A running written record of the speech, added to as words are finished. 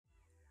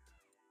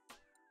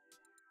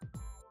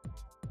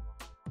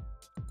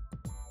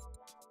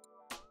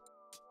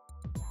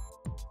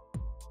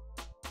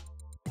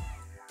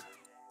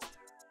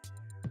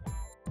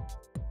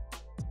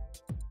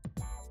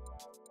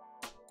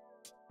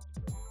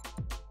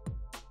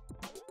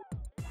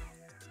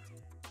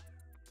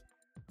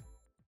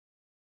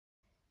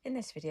In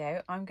this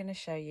video, I'm going to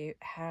show you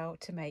how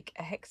to make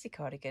a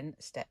hexi-cardigan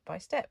step by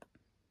step.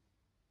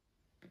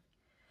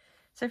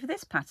 So for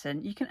this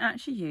pattern, you can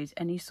actually use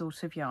any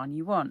sort of yarn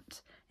you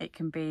want. It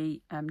can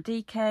be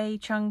DK,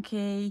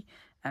 chunky,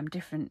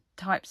 different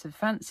types of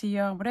fancy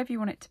yarn, whatever you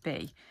want it to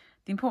be.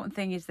 The important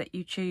thing is that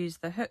you choose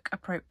the hook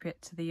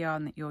appropriate to the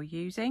yarn that you're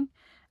using.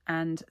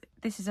 And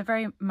this is a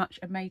very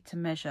much a made to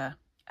measure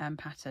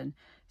pattern.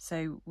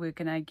 So we're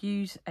going to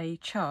use a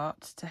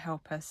chart to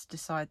help us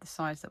decide the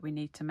size that we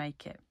need to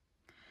make it.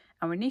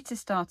 And we need to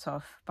start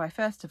off by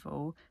first of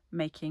all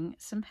making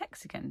some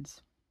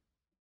hexagons.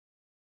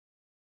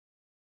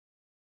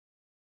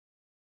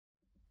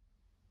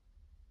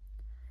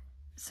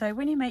 So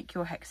when you make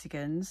your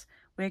hexagons,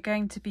 we're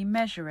going to be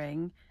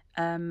measuring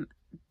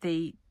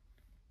the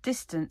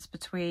distance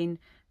between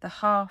the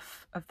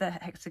half of the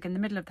hexagon, the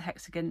middle of the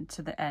hexagon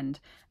to the end,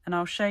 and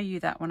I'll show you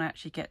that when I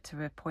actually get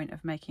to a point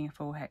of making a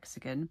full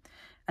hexagon,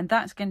 and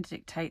that's going to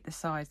dictate the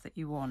size that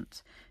you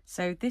want.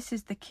 So this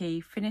is the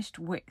key finished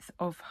width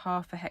of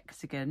half a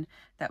hexagon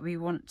that we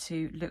want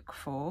to look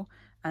for,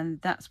 and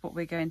that's what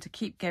we're going to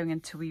keep going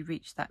until we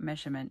reach that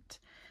measurement.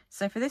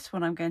 So for this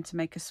one, I'm going to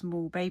make a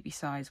small baby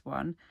size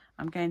one.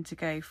 I'm going to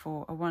go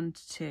for a 1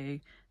 to 2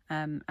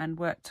 and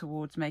work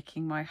towards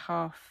making my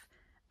half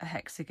a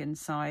hexagon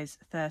size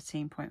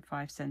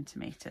 13.5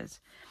 centimeters.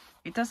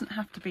 It doesn't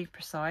have to be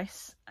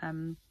precise.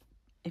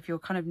 If you're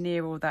kind of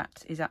near all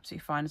that is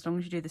absolutely fine, as long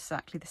as you do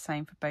exactly the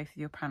same for both of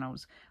your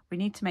panels. We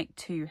need to make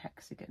 2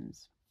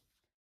 hexagons.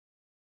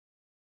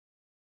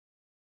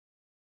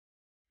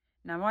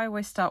 Now I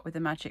always start with a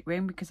magic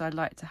ring because I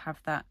like to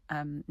have that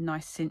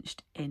nice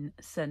cinched in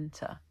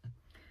center.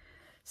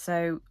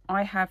 So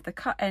I have the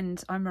cut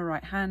end, I'm a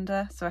right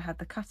hander, so I have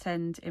the cut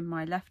end in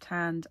my left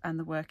hand and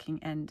the working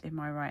end in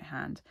my right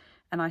hand,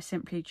 and I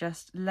simply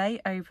just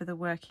lay over the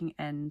working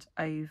end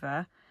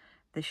over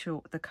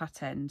the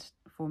cut end,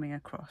 forming a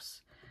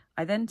cross.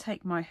 I then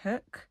take my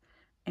hook,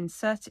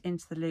 insert it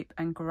into the loop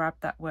and grab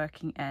that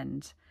working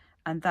end,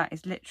 and that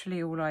is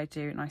literally all I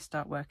do, and I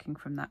start working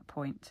from that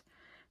point.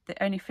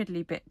 The only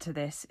fiddly bit to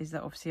this is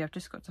that obviously I've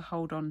just got to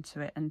hold on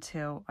to it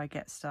until I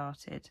get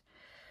started.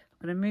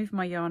 I'm going to move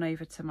my yarn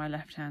over to my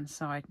left hand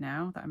side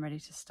now that I'm ready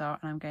to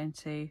start, and I'm going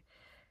to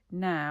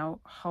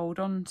now hold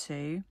on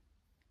to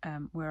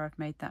where I've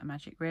made that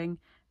magic ring,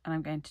 and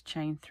I'm going to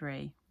chain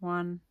 3.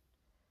 1,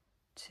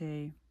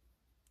 2,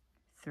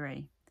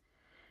 3.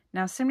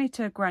 Now similarly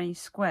to a granny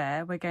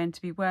square, we're going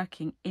to be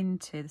working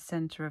into the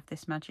centre of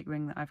this magic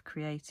ring that I've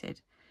created.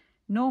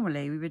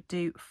 Normally we would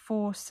do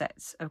 4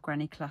 sets of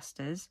granny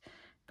clusters,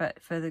 but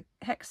for the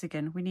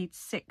hexagon we need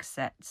 6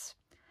 sets.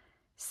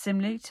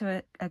 Similarly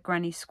to a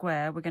granny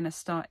square, we're going to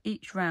start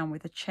each round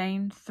with a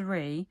chain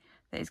 3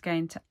 that is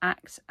going to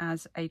act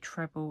as a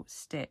treble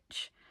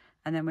stitch,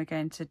 and then we're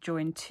going to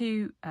join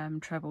 2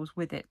 trebles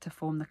with it to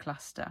form the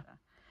cluster.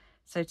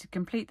 So to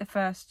complete the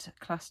first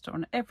cluster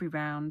on every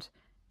round,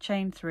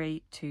 chain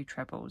 3, 2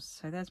 trebles.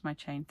 So there's my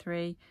chain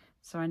 3,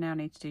 so I now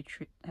need to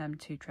do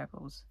 2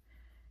 trebles.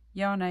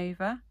 Yarn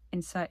over,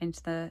 insert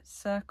into the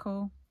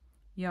circle,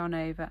 yarn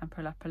over and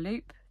pull up a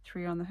loop,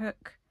 3 on the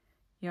hook,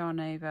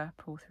 yarn over,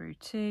 pull through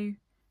 2,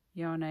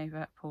 yarn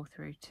over, pull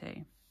through 2.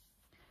 I'm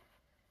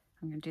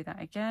going to do that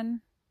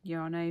again,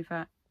 yarn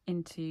over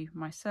into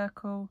my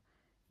circle,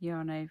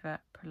 yarn over,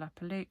 pull up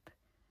a loop,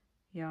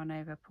 yarn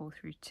over, pull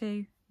through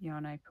 2,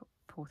 yarn over,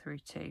 pull through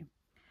 2.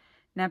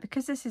 Now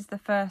because this is the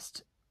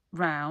first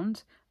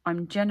round,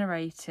 I'm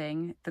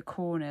generating the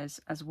corners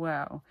as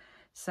well.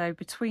 So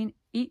between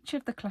each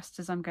of the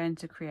clusters I'm going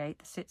to create,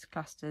 the 6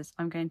 clusters,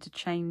 I'm going to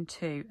chain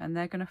 2, and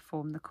they're going to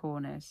form the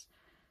corners.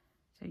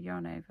 So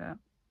yarn over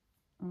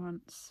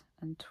once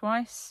and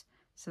twice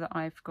so that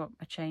I've got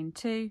a chain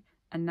 2,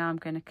 and now I'm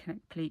going to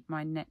complete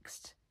my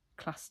next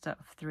cluster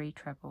of 3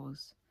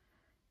 trebles.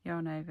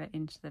 Yarn over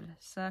into the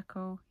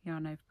circle,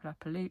 yarn over, pull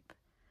up a loop,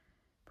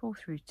 pull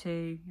through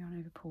 2, yarn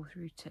over, pull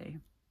through 2.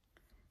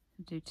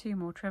 I'll do 2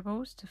 more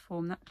trebles to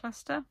form that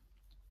cluster.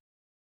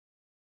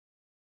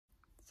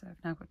 So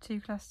I've now got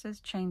 2 clusters,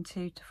 chain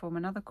 2 to form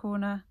another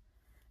corner,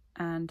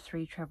 and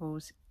 3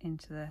 trebles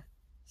into the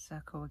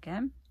circle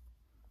again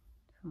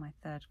for my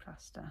 3rd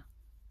cluster.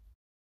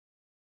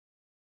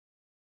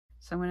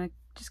 So I'm going to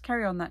just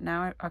carry on that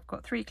now. I've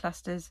got 3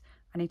 clusters,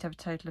 I need to have a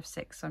total of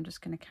 6, so I'm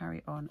just going to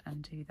carry on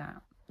and do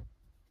that.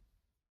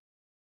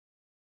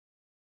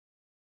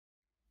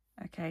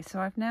 Okay, so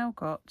I've now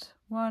got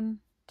 1,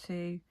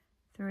 2,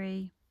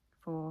 3,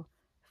 4,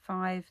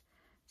 5,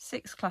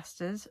 6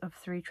 clusters of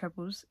 3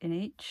 trebles in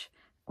each,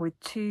 with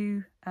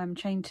 2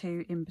 chain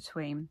 2 in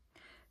between.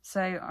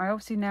 So I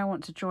obviously now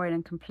want to join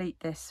and complete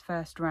this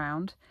first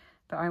round,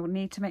 but I will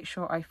need to make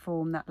sure I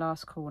form that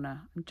last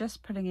corner. I'm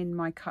just putting in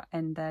my cut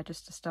end there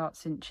just to start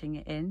cinching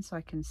it in so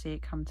I can see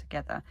it come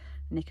together,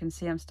 and you can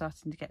see I'm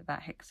starting to get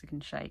that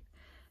hexagon shape.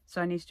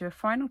 So I need to do a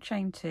final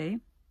chain 2,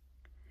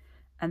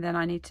 and then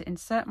I need to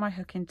insert my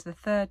hook into the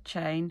 3rd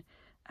chain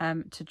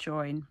to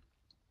join.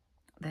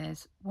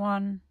 There's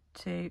 1,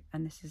 2,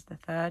 and this is the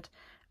 3rd,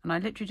 and I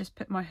literally just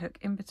put my hook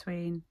in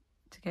between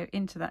to go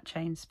into that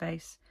chain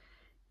space,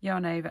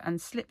 yarn over and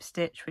slip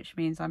stitch, which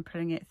means I'm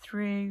pulling it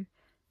through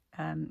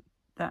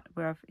that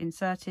where I've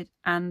inserted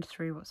and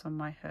through what's on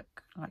my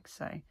hook, like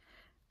so.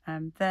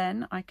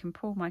 Then I can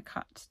pull my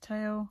cut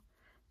tail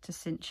to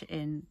cinch it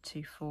in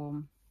to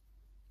form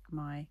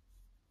my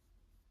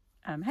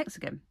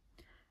hexagon,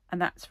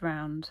 and that's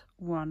round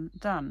 1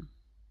 done.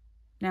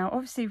 Now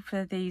obviously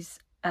for these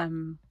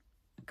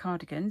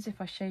cardigans,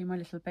 if I show you my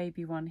little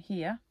baby one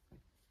here,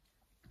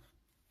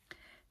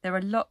 there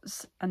are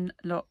lots and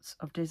lots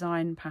of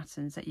design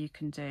patterns that you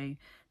can do.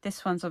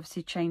 This one's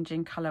obviously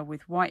changing colour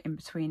with white in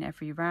between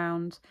every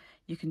round.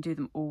 You can do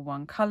them all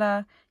one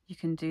colour. You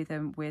can do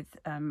them with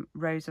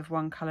rows of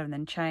one colour and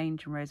then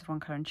change, and rows of one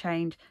colour and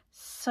change.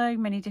 So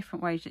many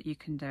different ways that you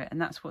can do it, and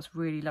that's what's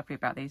really lovely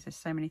about these. There's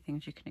so many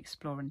things you can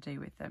explore and do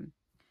with them.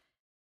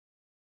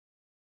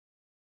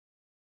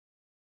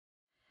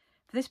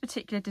 For this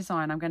particular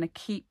design, I'm going to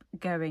keep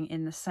going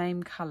in the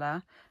same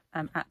colour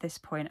at this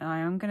point, and I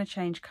am going to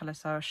change colour,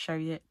 so I'll show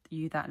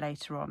you that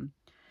later on.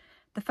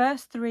 The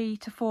first 3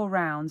 to 4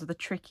 rounds are the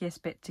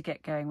trickiest bit to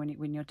get going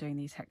when you're doing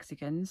these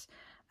hexagons,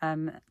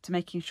 to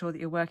making sure that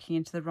you're working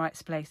into the right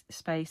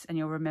space and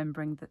you're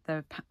remembering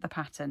the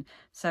pattern.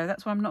 So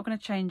that's why I'm not going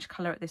to change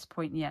colour at this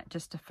point yet,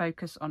 just to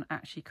focus on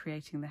actually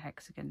creating the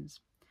hexagons.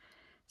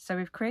 So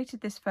we've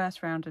created this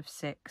first round of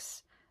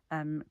 6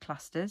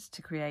 clusters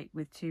to create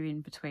with 2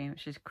 in between,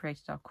 which has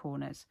created our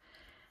corners.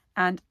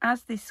 And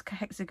as this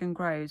hexagon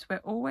grows, we're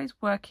always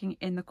working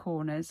in the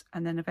corners,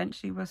 and then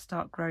eventually we'll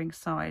start growing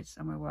sides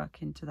and we'll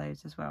work into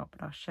those as well,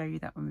 but I'll show you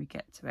that when we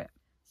get to it.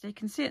 So you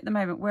can see at the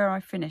moment where I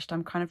finished,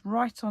 I'm kind of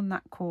right on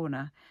that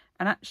corner,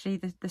 and actually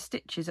the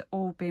stitches are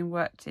all being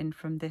worked in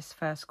from this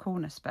first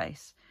corner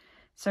space.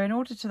 So in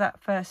order to that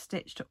first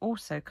stitch to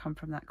also come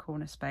from that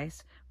corner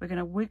space, we're going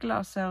to wiggle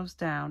ourselves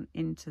down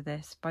into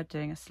this by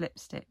doing a slip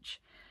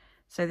stitch.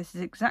 So this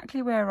is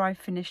exactly where I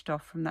finished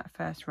off from that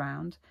first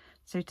round.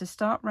 So to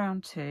start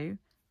round 2,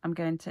 I'm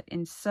going to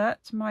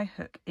insert my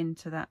hook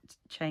into that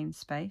chain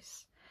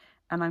space,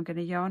 and I'm going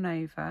to yarn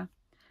over,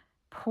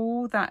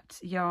 pull that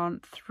yarn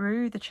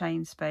through the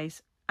chain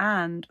space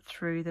and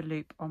through the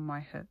loop on my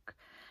hook.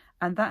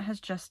 And that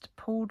has just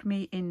pulled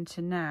me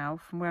into now,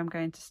 from where I'm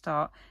going to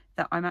start,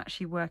 that I'm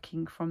actually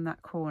working from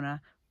that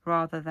corner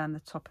rather than the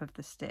top of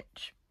the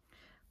stitch.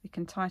 We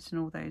can tighten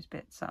all those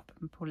bits up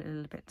and pull it a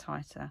little bit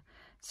tighter.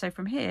 So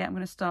from here, I'm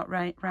going to start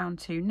round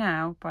 2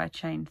 now by a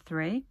chain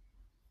 3.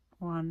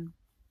 1,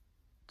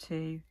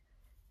 2,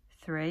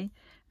 3,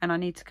 and I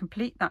need to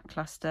complete that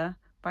cluster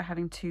by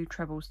having 2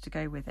 trebles to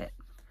go with it.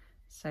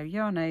 So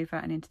yarn over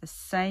and into the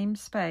same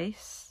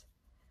space,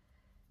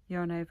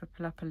 yarn over,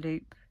 pull up a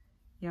loop,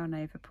 yarn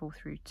over, pull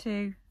through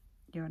 2,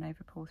 yarn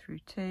over, pull through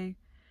 2,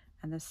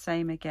 and the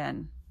same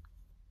again.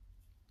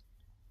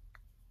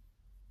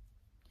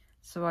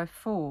 So I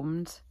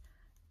formed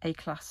a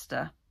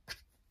cluster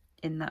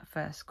in that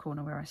first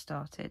corner where I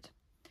started.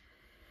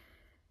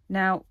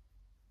 Now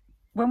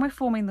when we're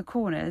forming the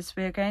corners,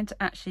 we're going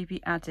to actually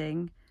be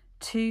adding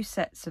 2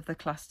 sets of the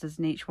clusters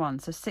in each one,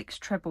 so 6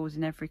 trebles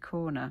in every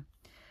corner.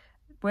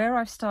 Where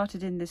I've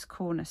started in this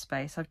corner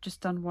space, I've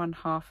just done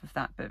 1/2 of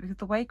that, but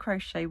the way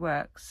crochet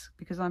works,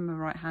 because I'm a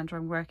right-hander,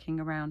 I'm working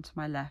around to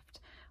my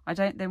left. I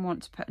don't then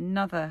want to put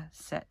another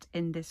set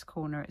in this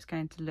corner. It's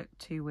going to look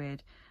too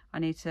weird. I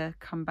need to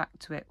come back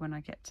to it when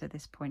I get to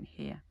this point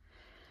here.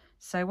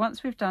 So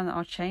once we've done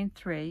our chain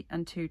 3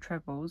 and 2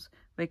 trebles,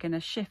 we're going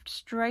to shift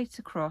straight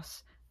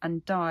across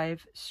and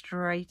dive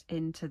straight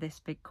into this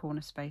big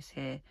corner space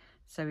here.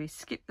 So we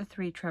skip the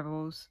 3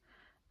 trebles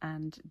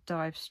and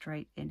dive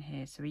straight in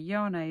here. So we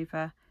yarn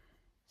over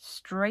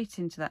straight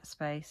into that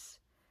space,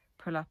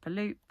 pull up a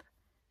loop,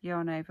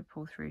 yarn over,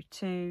 pull through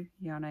 2,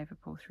 yarn over,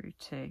 pull through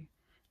 2. And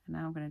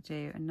now I'm going to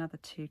do another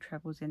 2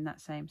 trebles in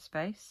that same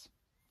space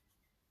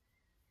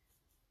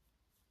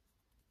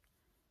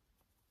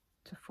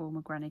to form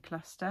a granny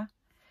cluster.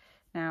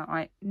 Now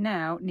I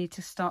need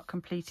to start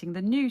completing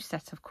the new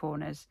set of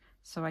corners.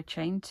 So I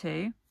chain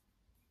 2,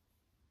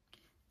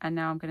 and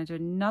now I'm going to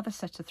do another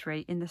set of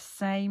 3 in the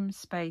same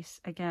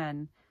space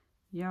again.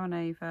 Yarn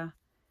over,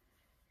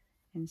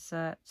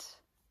 insert,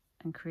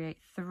 and create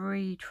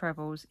 3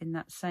 trebles in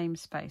that same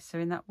space. So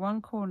in that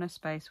one corner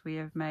space we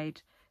have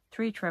made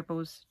 3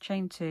 trebles,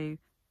 chain 2,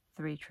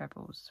 3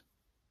 trebles.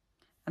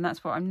 And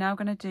that's what I'm now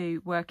going to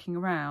do, working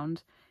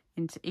around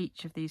into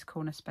each of these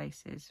corner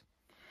spaces.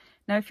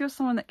 Now, if you're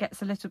someone that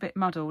gets a little bit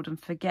muddled and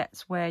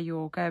forgets where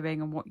you're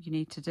going and what you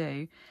need to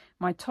do,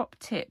 my top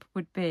tip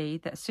would be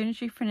that as soon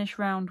as you finish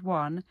round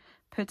 1,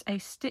 put a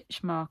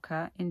stitch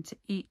marker into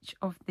each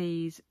of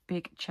these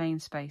big chain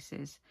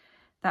spaces.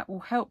 That will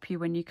help you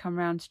when you come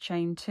round to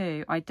chain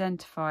 2,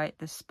 identify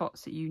the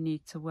spots that you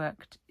need to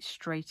work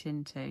straight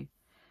into.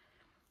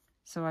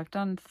 So I've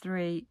done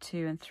 3,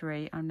 2 and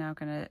 3. I'm now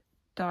going to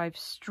dive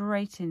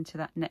straight into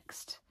that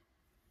next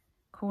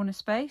corner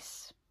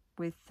space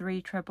with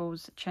 3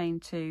 trebles, chain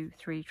 2,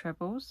 3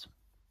 trebles.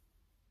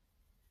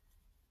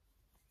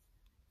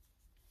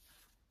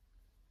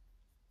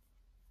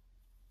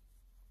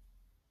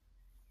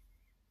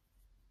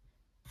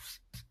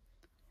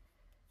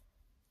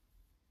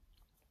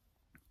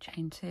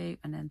 chain 2,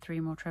 and then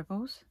 3 more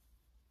trebles.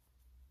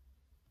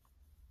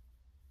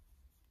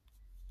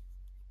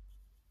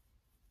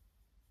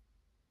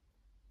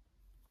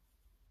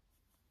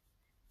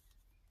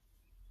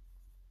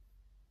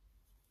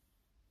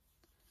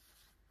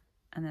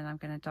 And then I'm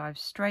going to dive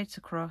straight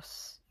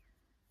across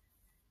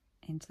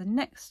into the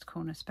next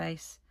corner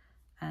space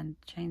and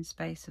chain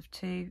space of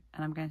 2,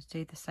 and I'm going to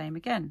do the same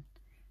again.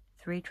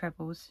 3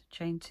 trebles,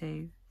 chain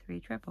 2, 3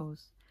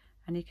 trebles.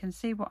 And you can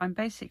see what I'm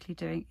basically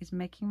doing is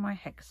making my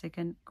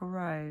hexagon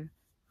grow.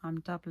 I'm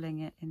doubling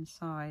it in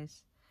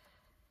size.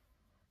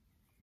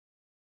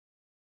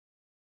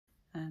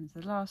 And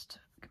the last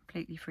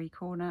completely free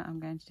corner, I'm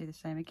going to do the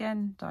same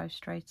again. Dive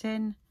straight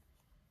in,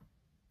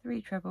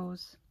 3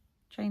 trebles,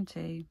 chain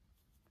 2,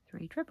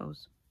 3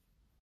 trebles.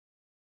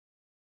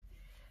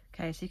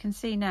 Okay, so you can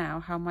see now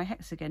how my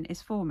hexagon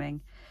is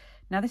forming.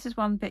 Now this is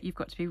one bit you've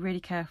got to be really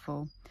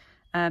careful.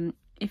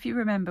 If you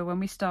remember when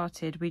we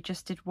started, we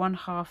just did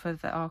 1/2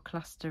 of our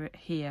cluster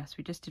here. So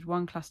we just did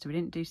 1 cluster, we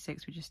didn't do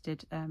 6, we just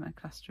did a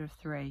cluster of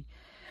 3.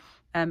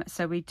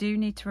 So we do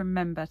need to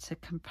remember to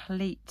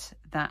complete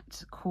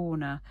that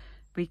corner.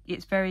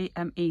 It's very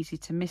easy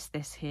to miss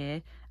this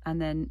here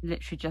and then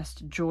literally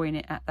just join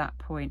it at that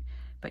point.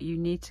 But you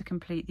need to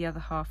complete the other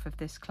half of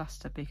this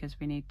cluster because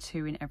we need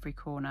 2 in every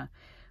corner.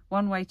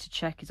 One way to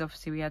check is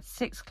obviously we had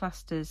 6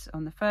 clusters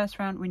on the first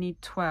round, we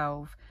need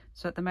 12.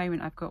 So at the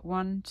moment I've got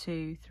 1,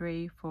 2,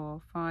 3,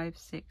 4, 5,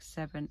 6,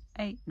 7,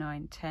 8,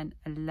 9, 10,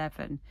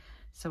 11.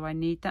 So I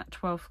need that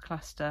 12th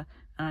cluster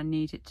and I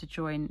need it to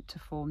join to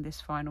form this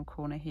final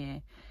corner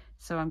here.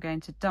 So I'm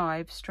going to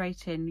dive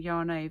straight in,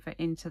 yarn over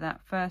into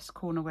that first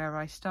corner where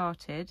I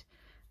started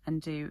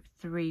and do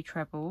 3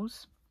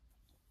 trebles.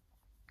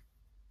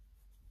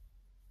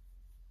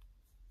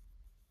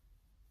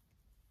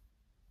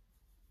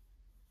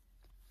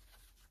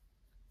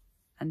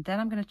 And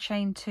then I'm going to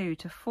chain 2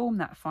 to form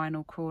that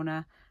final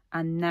corner,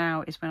 and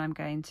now is when I'm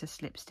going to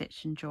slip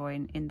stitch and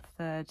join in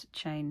the 3rd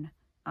chain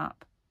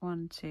up.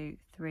 1, 2,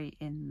 3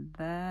 in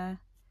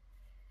there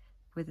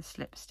with a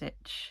slip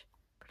stitch,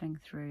 pulling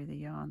through the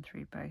yarn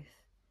through both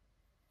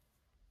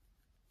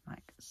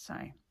like so.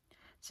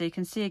 So you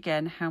can see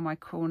again how my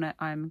corner,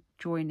 I'm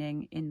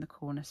joining in the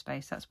corner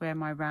space. That's where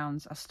my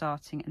rounds are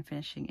starting and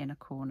finishing in a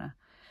corner.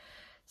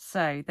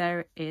 So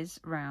there is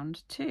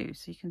round 2.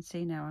 So you can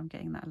see now I'm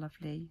getting that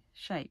lovely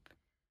shape.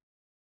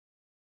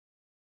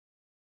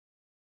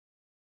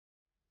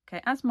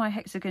 Okay, as my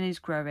hexagon is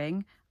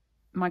growing,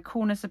 my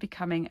corners are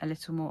becoming a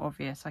little more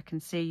obvious. I can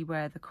see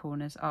where the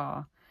corners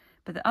are.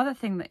 But the other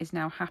thing that is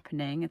now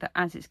happening, that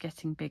as it's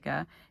getting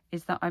bigger,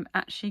 is that I'm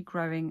actually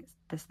growing,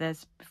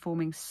 there's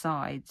forming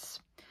sides.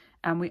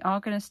 And we are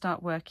going to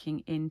start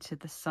working into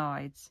the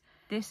sides.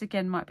 This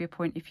again might be a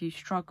point if you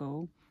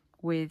struggle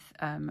with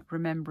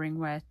remembering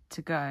where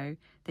to go,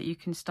 that you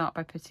can start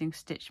by putting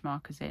stitch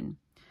markers in.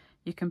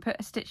 You can put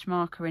a stitch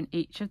marker in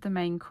each of the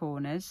main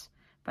corners,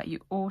 but you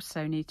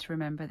also need to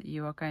remember that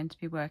you are going to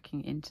be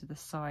working into the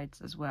sides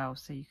as well,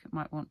 so you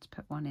might want to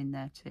put one in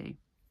there too.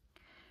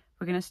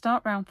 We're going to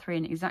start round 3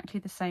 in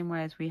exactly the same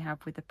way as we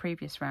have with the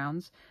previous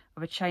rounds,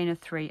 of a chain of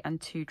 3 and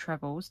 2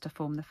 trebles to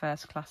form the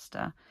first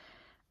cluster.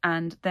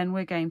 And then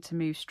we're going to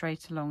move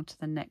straight along to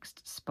the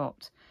next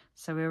spot.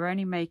 So we're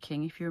only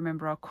making, if you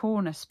remember, our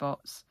corner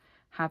spots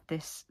have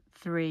this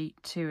 3,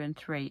 2 and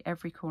 3.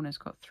 Every corner's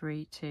got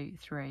 3, 2,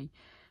 3.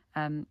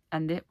 And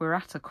we're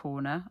at a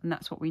corner, and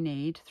that's what we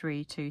need,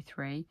 3, 2,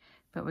 3.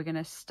 But we're going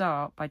to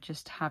start by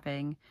just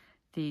having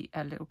the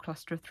little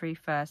cluster of 3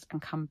 first and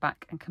come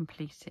back and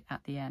complete it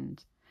at the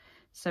end.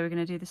 So we're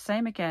going to do the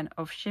same again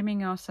of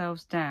shimmying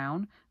ourselves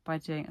down by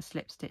doing a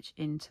slip stitch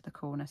into the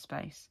corner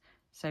space.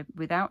 So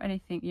without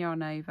anything,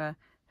 yarn over,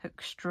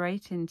 hook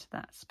straight into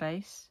that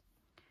space,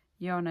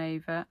 yarn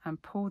over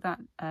and pull that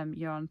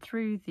yarn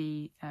through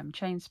the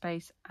chain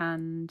space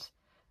and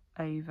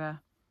over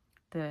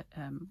the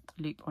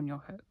loop on your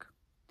hook.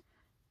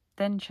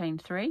 Then chain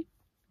 3,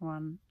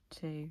 1,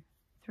 2,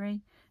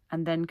 3,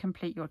 and then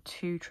complete your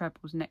 2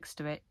 trebles next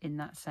to it in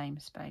that same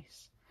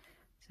space.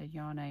 So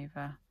yarn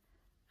over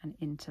and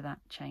into that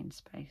chain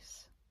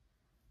space.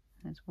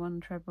 There's 1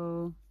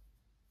 treble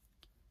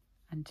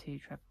and 2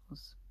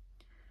 trebles.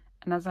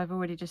 And as I've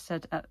already just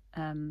said at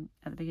the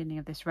beginning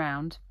of this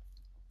round,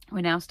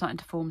 we're now starting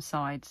to form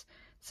sides.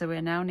 So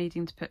we're now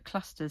needing to put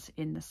clusters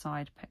in the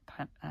side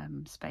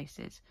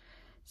spaces.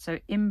 So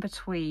in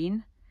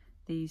between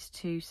these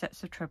 2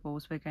 sets of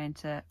trebles, we're going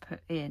to put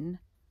in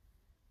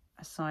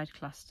a side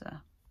cluster,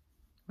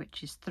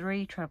 which is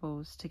 3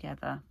 trebles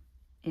together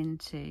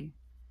into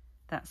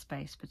that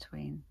space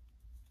between.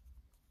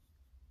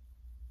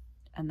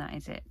 And that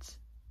is it.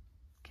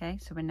 Okay,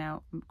 so we're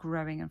now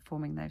growing and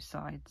forming those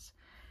sides.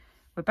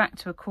 We're back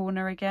to a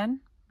corner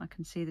again. I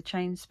can see the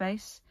chain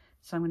space.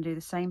 So I'm going to do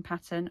the same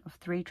pattern of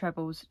 3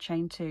 trebles,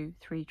 chain 2,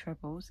 3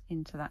 trebles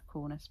into that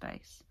corner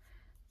space.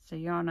 So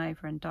yarn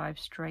over and dive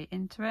straight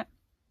into it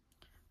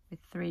with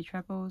 3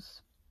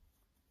 trebles,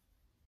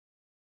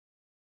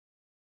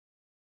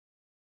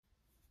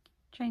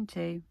 chain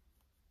 2,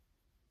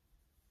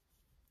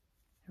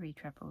 3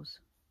 trebles.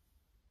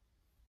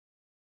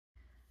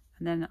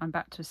 and then I'm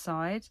back to a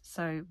side.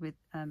 So with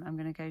I'm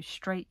going to go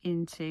straight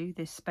into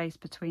this space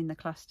between the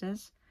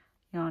clusters,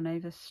 yarn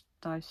over,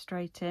 dive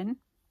straight in,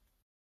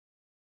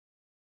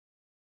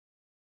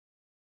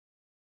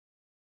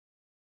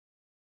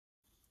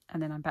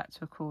 and then I'm back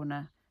to a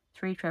corner,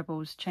 3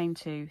 trebles, chain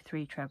 2,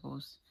 3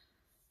 trebles,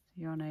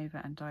 so yarn over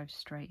and dive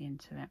straight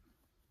into it.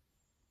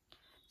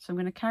 So I'm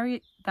going to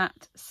carry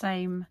that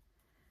same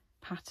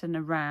pattern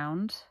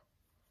around,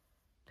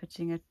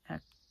 putting a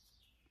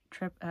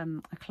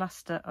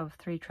cluster of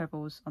 3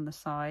 trebles on the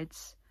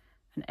sides,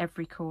 and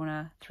every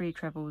corner 3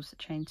 trebles,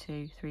 chain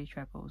 2, 3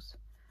 trebles,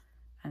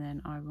 and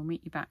then I will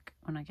meet you back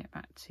when I get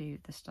back to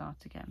the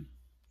start again.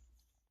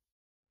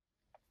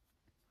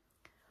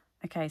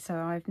 Okay, so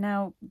I've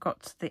now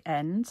got to the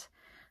end,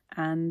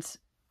 and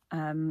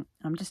I'm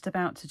just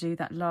about to do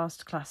that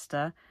last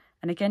cluster.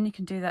 And again, you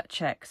can do that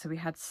check. So we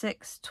had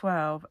 6,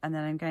 12, and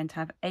then I'm going to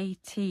have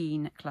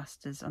 18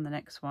 clusters on the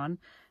next one.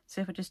 So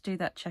if I just do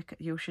that check,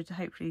 you should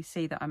hopefully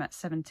see that I'm at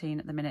 17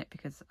 at the minute,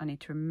 because I need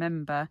to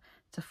remember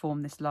to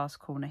form this last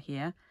corner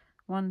here.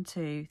 1,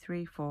 2,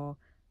 3, 4,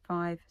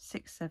 5,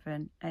 6,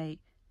 7, 8,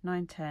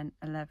 9, 10,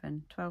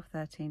 11, 12,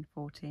 13,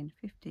 14,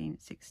 15,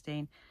 16,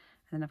 and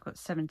then I've got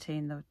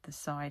 17 the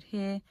side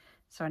here.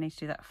 So I need to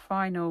do that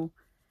final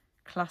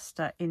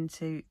cluster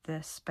into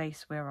the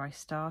space where I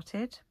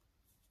started.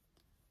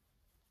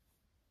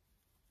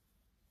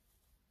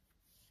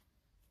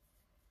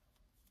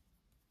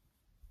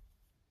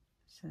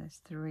 So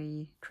there's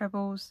 3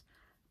 trebles,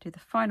 do the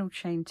final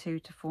chain 2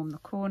 to form the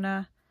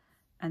corner,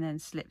 and then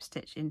slip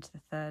stitch into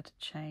the 3rd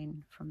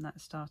chain from that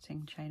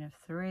starting chain of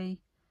 3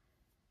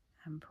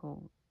 and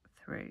pull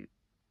through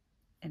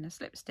in a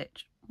slip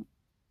stitch.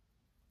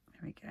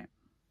 There we go.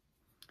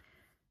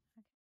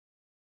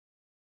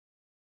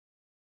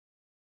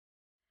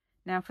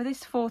 Now for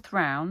this 4th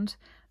round,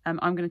 I'm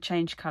going to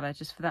change colour,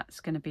 just for that's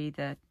going to be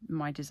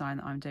my design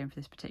that I'm doing for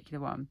this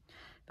particular one.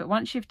 But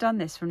once you've done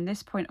this, from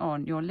this point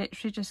on, you're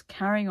literally just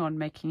carrying on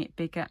making it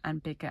bigger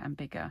and bigger and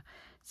bigger.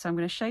 So I'm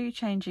going to show you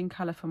changing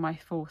colour for my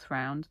 4th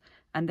round,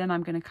 and then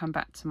I'm going to come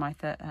back to my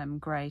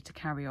grey to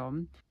carry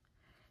on.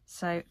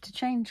 So to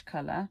change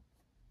colour,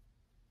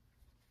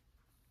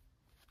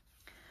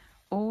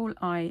 all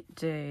I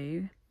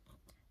do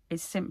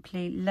is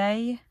simply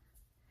lay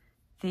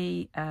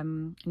the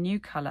new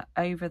colour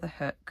over the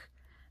hook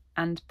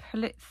and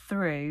pull it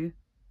through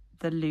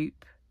the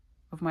loop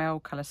of my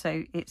old colour.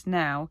 So it's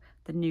now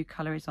the new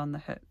colour is on the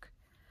hook.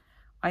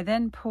 I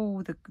then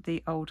pull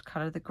the old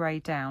colour, the grey,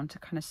 down to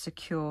kind of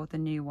secure the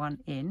new one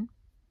in,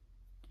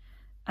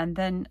 and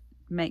then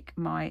make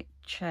my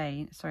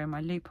my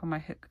loop on my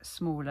hook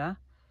smaller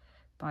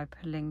by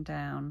pulling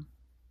down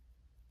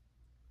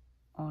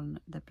on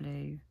the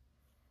blue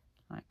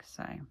like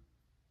so.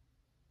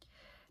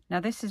 Now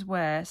this is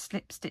where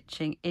slip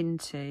stitching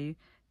into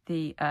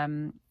the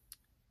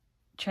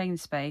chain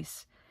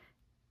space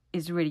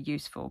is really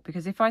useful,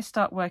 because if I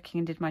start working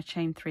and did my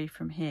chain 3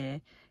 from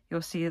here,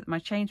 you'll see that my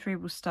chain 3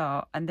 will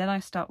start, and then I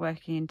start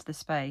working into the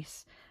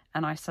space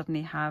and I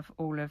suddenly have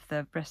all of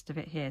the rest of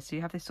it here. So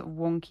you have this sort of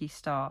wonky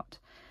start.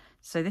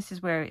 So this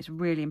is where it's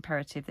really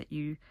imperative that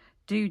you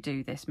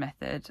do this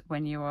method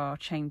when you are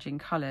changing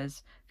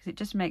colours, because it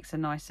just makes a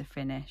nicer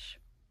finish.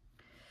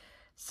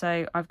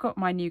 So I've got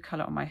my new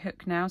colour on my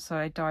hook now, so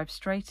I dive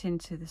straight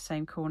into the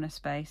same corner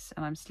space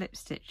and I'm slip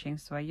stitching.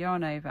 So I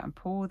yarn over and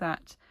pull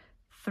that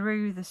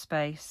through the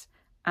space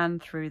and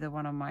through the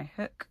one on my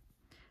hook,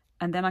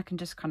 and then I can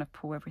just kind of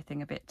pull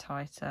everything a bit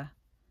tighter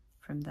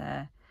from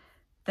there.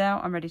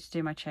 Now I'm ready to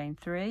do my chain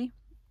 3.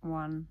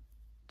 1,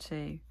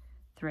 2,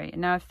 3,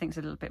 and now everything's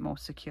a little bit more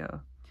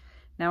secure.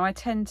 Now I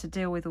tend to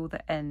deal with all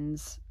the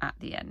ends at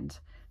the end,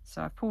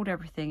 so I've pulled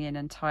everything in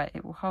and tight.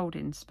 It will hold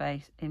in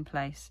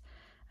place.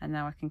 And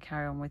now I can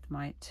carry on with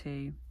my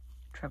 2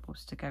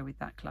 trebles to go with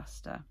that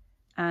cluster.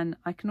 And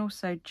I can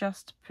also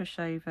just push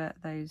over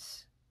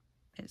those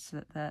bits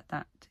so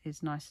that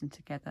is nice and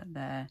together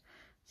there.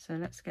 So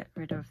let's get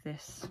rid of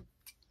this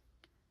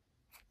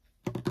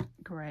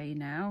grey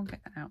now, get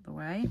that out of the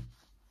way.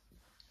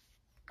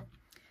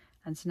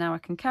 And so now I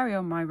can carry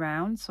on my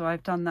round. So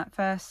I've done that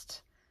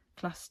first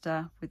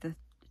cluster with the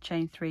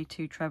chain 3,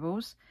 2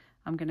 trebles.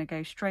 I'm going to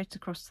go straight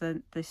across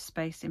this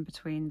space in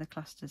between the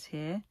clusters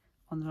here,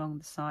 along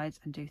the sides,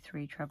 and do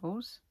 3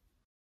 trebles.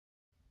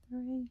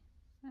 3.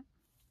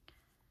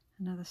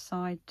 Another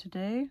side to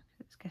do.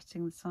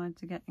 The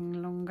sides are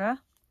getting longer.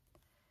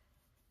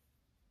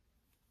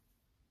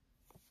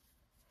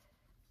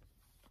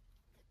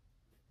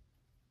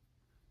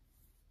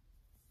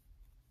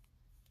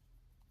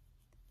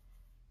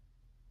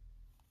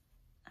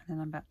 And then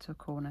I'm back to a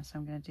corner, so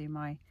I'm going to do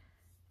my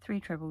 3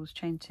 trebles,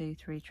 chain 2,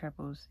 3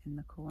 trebles in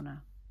the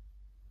corner.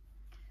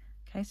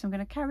 Okay, so I'm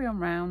going to carry on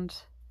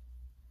round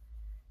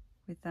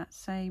with that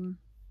same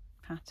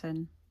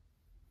pattern,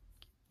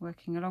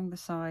 working along the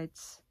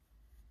sides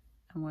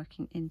and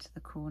working into the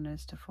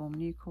corners to form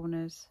new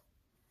corners,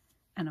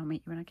 and I'll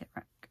meet you when I get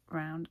back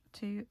round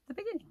to the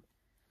beginning.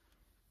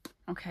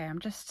 Okay, I'm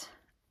just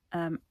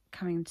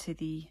coming to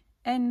the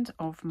end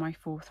of my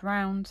 4th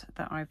round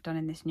that I've done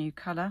in this new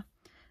colour.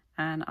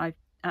 and I've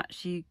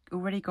actually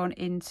already gone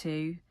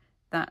into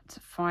that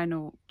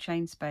final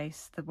chain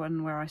space, the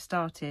one where I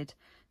started,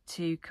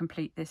 to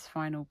complete this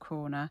final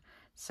corner.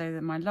 So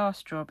that my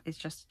last job is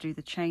just to do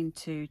the chain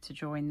 2 to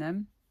join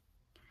them,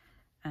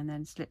 and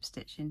then slip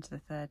stitch into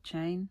the 3rd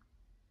chain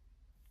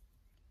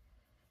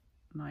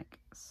like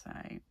so,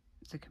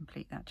 to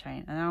complete that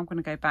chain. And now I'm going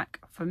to go back,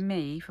 for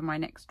my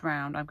next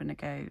round I'm going to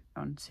go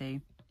onto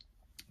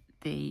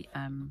the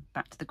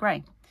back to the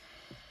grey.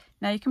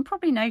 Now you can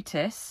probably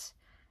notice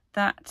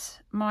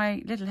that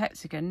my little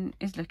hexagon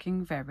is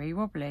looking very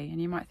wobbly,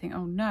 and you might think,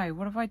 oh no,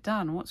 what have I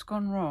done, what's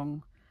gone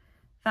wrong?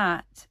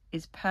 That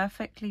is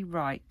perfectly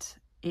right.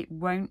 It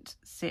won't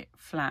sit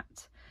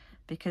flat,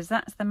 because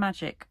that's the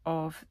magic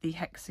of the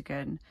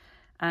hexagon.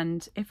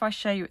 And if I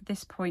show you at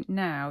this point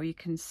now, you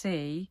can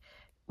see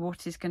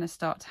what is going to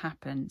start to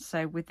happen.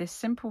 So with this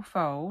simple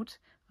fold,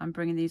 I'm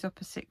bringing these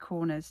opposite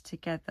corners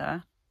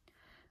together.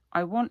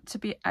 I want to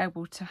be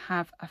able to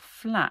have a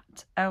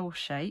flat L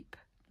shape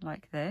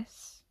like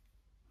this.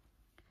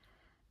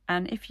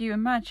 And if you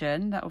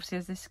imagine that, obviously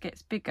as this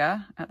gets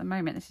bigger, at the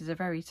moment this is a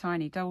very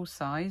tiny doll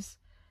size,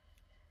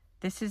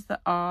 this is the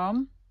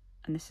arm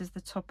and this is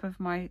the top of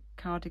my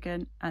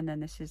cardigan, and then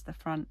this is the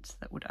front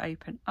that would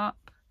open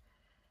up,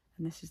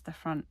 and this is the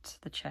front,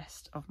 the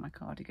chest of my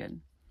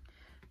cardigan.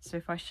 So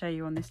if I show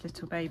you on this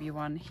little baby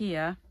one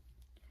here,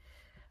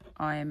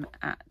 I'm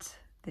at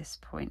this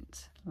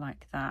point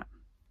like that.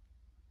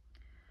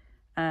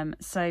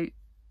 So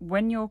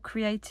when you're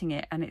creating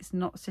it and it's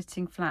not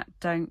sitting flat,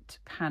 don't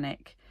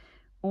panic.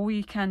 All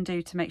you can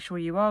do to make sure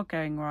you are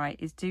going right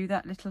is do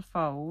that little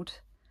fold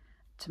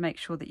to make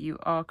sure that you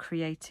are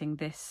creating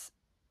this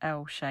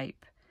L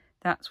shape.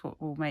 That's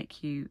what will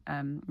make you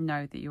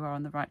know that you are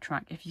on the right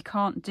track. If you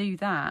can't do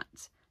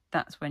that,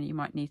 that's when you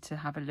might need to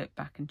have a look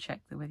back and check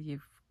that whether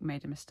you've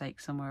made a mistake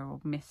somewhere or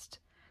missed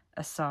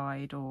a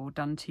side or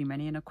done too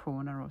many in a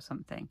corner or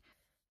something.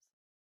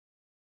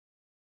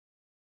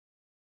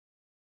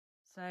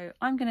 So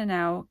I'm going to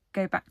now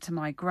go back to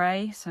my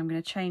grey, so I'm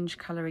going to change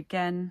colour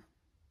again.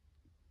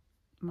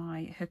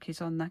 My hook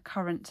is on the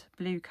current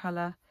blue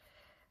colour,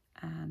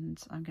 and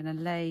I'm going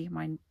to lay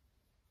my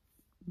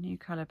new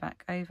colour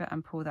back over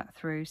and pull that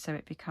through so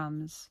it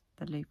becomes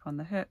the loop on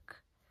the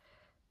hook.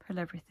 Pull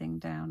everything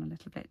down a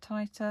little bit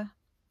tighter,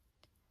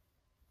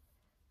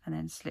 and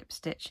then slip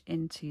stitch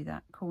into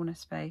that corner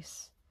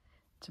space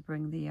to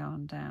bring the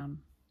yarn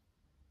down.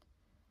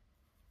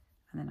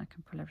 And then I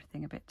can pull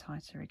everything a bit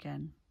tighter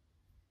again.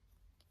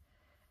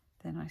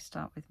 Then I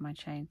start with my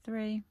chain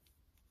 3,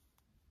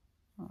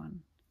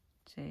 1,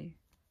 2,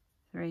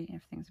 3,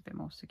 everything's a bit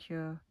more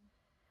secure.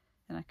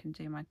 Then I can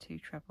do my 2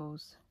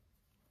 trebles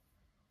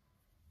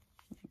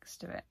next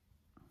to it.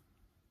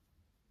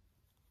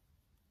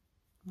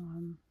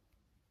 1,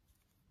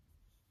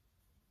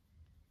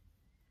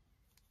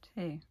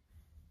 2.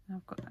 Now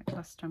I've got that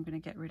cluster, I'm going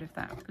to get rid of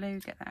that blue,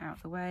 get that out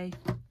of the way,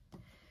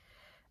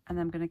 and then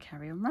I'm going to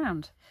carry on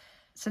round.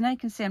 So now you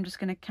can see I'm just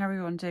going to carry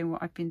on doing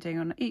what I've been doing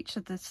on each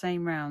of the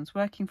same rounds,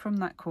 working from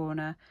that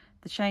corner,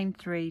 the chain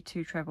 3,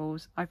 2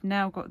 trebles. I've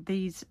now got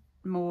these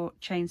more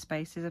chain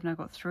spaces. I've now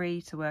got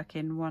 3 to work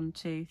in, 1,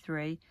 2,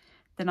 3.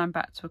 Then I'm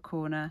back to a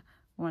corner,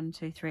 1,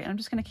 2, 3. I'm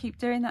just going to keep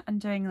doing that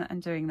and doing that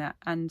and doing that,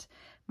 and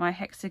my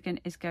hexagon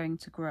is going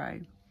to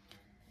grow.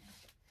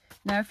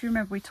 Now, if you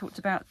remember, we talked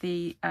about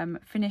the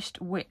finished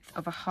width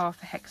of a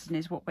half a hexagon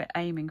is what we're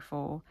aiming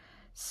for.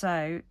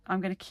 So I'm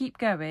going to keep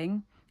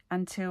going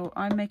until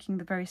I'm making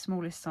the very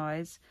smallest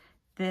size,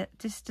 the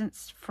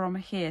distance from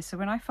here. So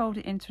when I fold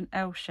it into an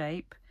L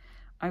shape,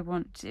 I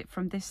want it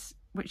from this,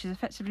 which is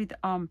effectively the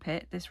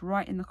armpit, this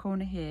right in the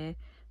corner here,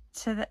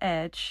 to the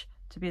edge,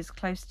 to be as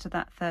close to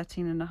that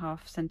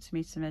 13.5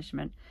 centimetre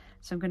measurement.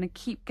 So I'm going to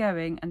keep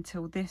going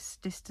until this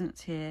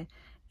distance here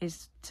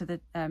is to the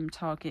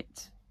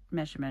target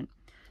measurement.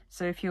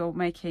 So if you're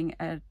making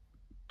a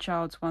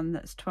child's one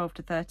that's 12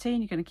 to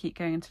 13, you're going to keep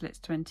going until it's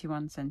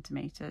 21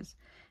 centimetres.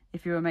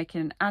 If you're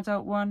making an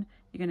adult one,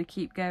 you're going to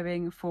keep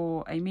going.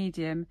 For a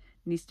medium,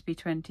 it needs to be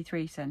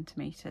 23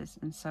 centimetres,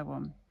 and so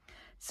on.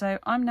 So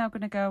I'm now going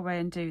to go away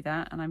and do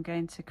that, and I'm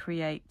going to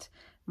create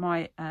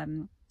my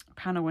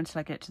panel until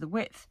I get to the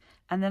width,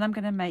 and then I'm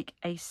going to make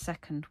a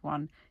second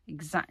one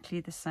exactly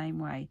the same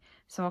way.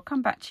 So I'll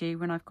come back to you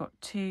when I've got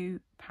 2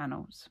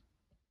 panels.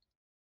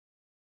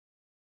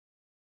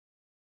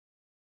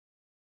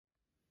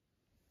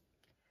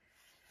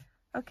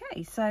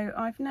 Okay, so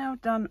I've now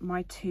done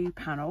my 2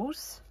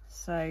 panels.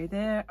 So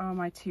there are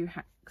my 2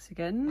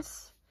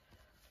 hexagons,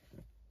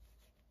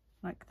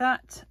 like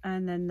that,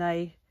 and then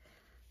they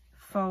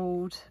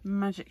fold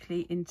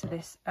magically into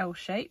this L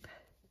shape.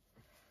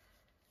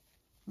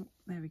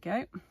 There we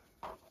go.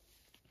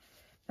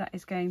 That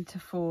is going to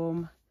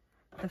form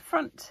the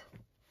front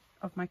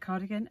of my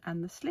cardigan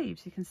and the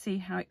sleeves. You can see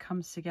how it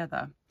comes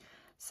together.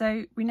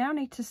 So we now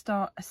need to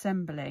start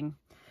assembling.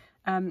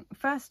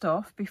 First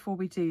off, before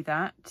we do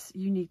that,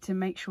 you need to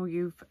make sure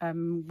you've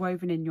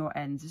woven in your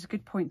ends. It's a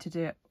good point to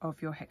do it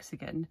of your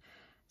hexagon.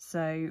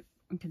 So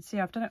you can see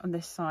I've done it on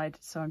this side,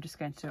 so I'm just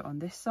going to do it on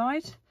this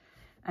side.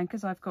 and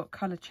because I've got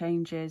colour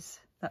changes,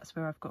 that's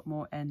where I've got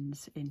more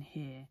ends in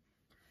here.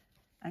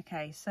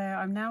 Okay, so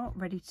I'm now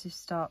ready to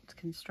start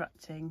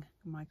constructing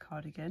my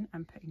cardigan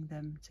and putting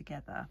them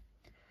together.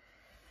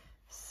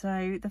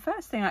 So the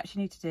first thing I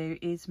actually need to do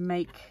is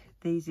make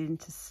these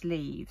into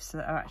sleeves, so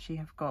that I actually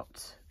have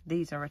got,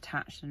 these are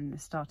attached and they're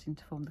starting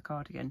to form the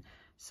cardigan.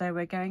 So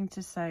we're going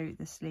to sew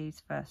the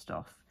sleeves first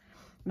off.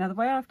 Now the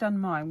way I've done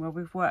mine, well,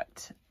 we've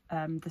worked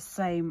the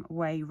same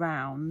way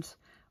round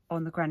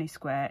on the granny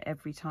square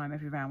every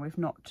round. We've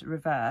not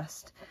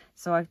reversed,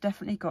 so I've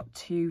definitely got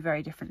two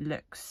very different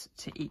looks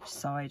to each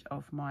side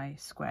of my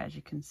square. As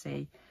you can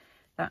see,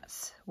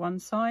 that's one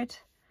side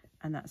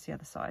and that's the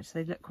other side, so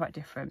they look quite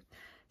different.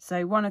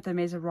 So one of them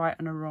is a right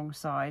and a wrong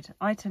side.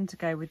 I tend to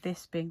go with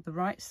this being the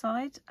right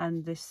side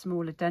and this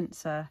smaller,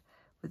 denser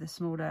with the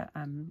smaller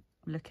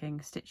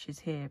looking stitches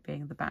here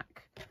being the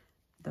back,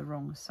 the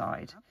wrong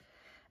side.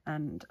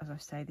 And as I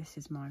say, this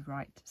is my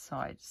right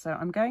side. So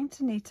I'm going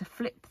to need to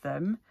flip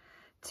them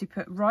to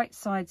put right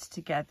sides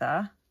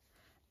together,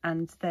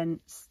 and then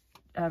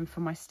for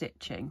my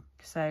stitching,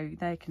 so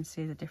they can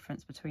see the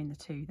difference between the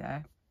two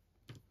there.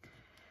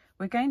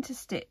 We're going to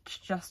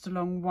stitch just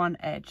along one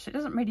edge, so it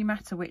doesn't really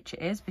matter which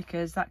it is,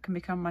 because that can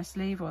become my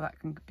sleeve or that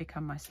can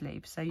become my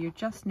sleeve. So you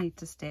just need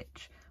to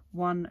stitch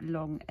one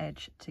long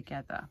edge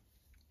together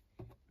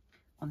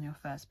on your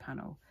first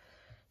panel.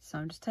 So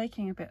I'm just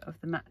taking a bit of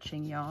the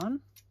matching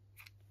yarn.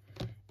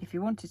 If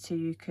you wanted to,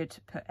 you could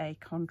put a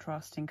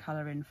contrasting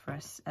colour in for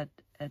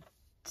a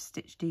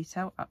stitch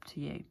detail, up to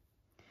you.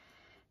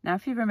 Now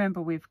if you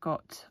remember, we've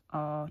got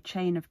our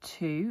chain of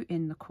 2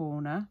 in the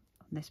corner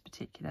on this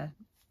particular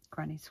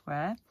granny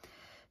square.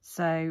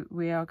 So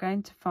we are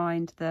going to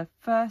find the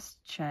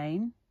first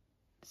chain.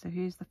 So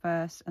here's the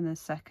first and the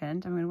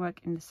second. I'm going to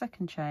work in the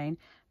second chain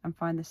and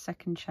find the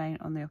second chain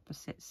on the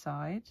opposite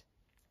side.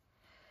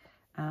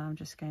 And I'm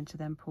just going to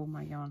then pull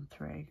my yarn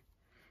through.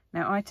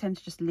 Now I tend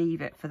to just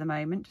leave it for the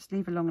moment, just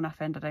leave a long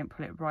enough end. I don't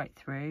pull it right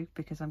through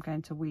because I'm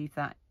going to weave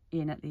that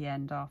in at the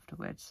end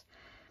afterwards.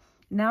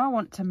 Now I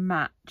want to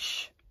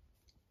match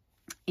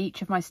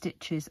each of my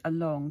stitches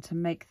along to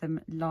make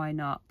them line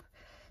up.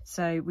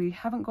 So we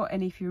haven't got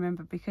any, if you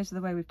remember, because of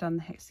the way we've done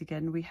the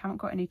hexagon, we haven't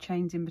got any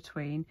chains in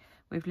between.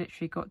 We've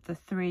literally got the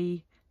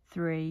 3,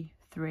 3,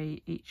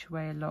 3 each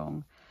way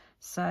along.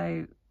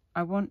 So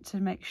I want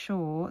to make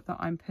sure that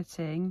I'm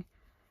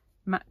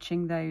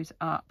matching those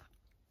up.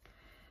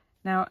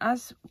 Now,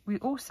 as we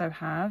also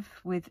have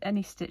with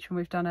any stitch when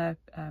we've done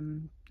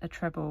a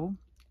treble,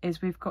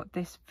 is we've got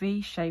this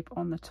V shape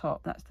on the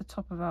top. That's the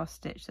top of our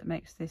stitch that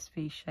makes this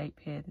V shape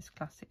here, this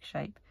classic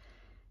shape.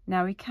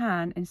 Now we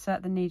can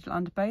insert the needle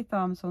under both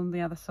arms on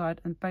the other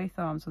side and both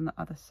arms on the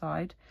other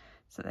side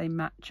so that they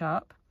match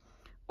up.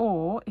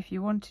 Or if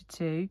you wanted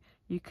to,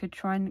 you could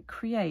try and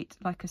create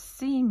like a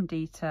seam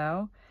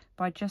detail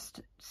by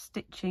just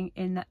stitching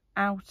in the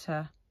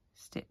outer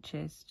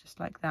stitches, just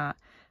like that.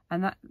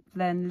 And that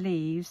then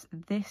leaves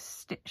this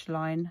stitch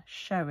line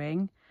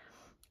showing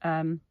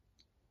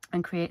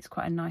and creates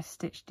quite a nice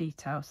stitch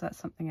detail. So that's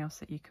something else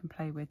that you can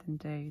play with and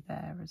do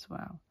there as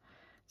well.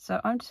 So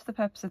I'm just, for the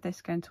purpose of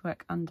this, going to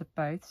work under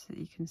both so that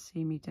you can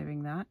see me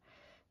doing that.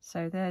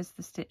 So there's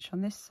the stitch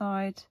on this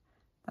side,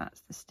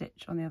 that's the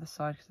stitch on the other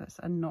side, because that's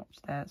a notch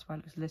there, that's why it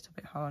looks a little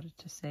bit harder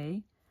to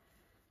see.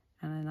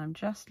 And then I'm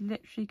just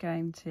literally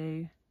going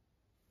to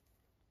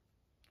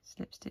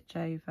slip stitch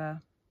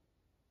over.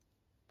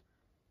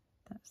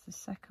 That's the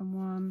second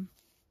one.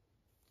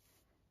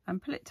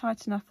 And pull it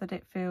tight enough that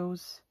it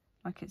feels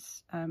like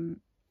it's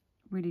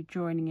really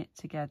joining it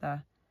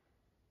together.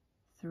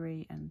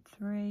 3 and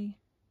 3.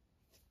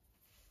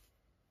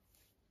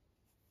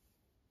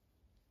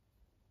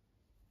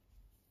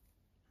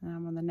 Now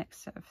I'm on the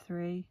next set of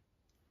 3,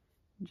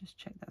 and just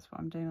check that's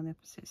what I'm doing on the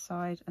opposite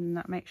side, and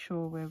that makes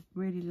sure we're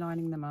really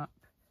lining them up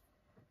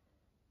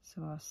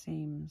so our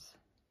seams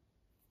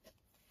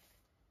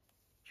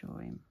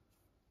join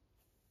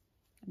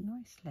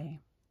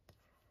nicely.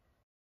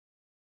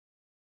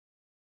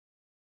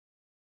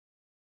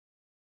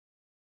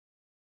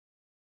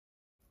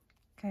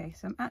 Okay,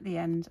 so I'm at the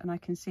end and I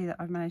can see that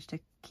I've managed to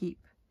keep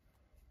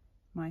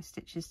my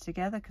stitches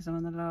together because I'm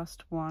on the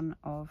last one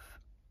of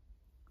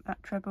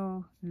that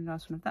treble and the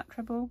last one of that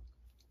treble,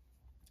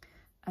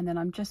 and then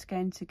I'm just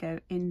going to go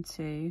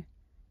into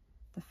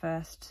the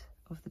first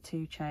of the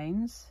 2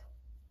 chains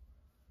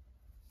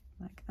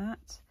like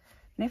that.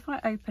 And if I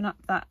open up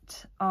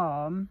that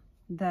arm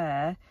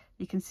there,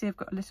 you can see I've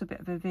got a little bit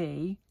of a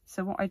V.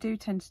 So what I do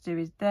tend to do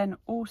is then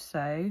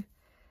also,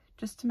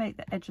 just to make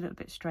the edge a little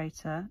bit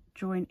straighter,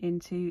 join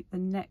into the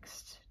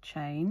next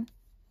chain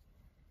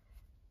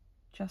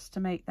just to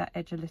make that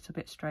edge a little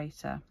bit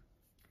straighter.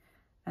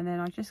 And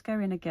then I just go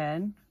in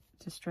again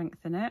to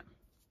strengthen it,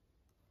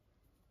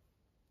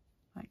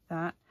 like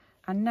that.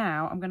 And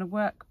now I'm going to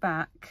work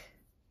back,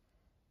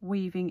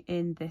 weaving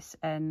in this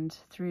end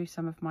through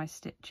some of my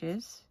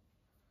stitches.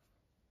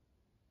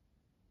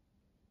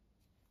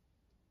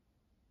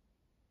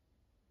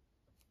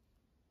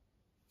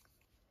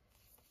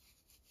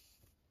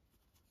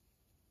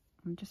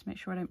 And just make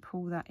sure I don't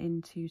pull that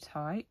in too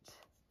tight.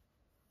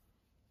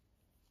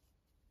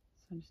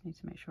 So I just need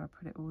to make sure I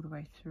put it all the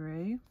way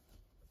through.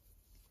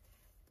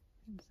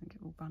 It doesn't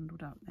get all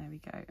bundled up. There we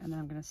go. And then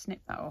I'm going to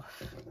snip that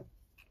off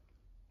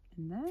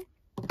in there.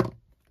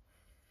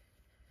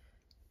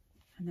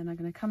 And then I'm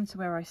going to come to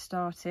where I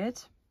started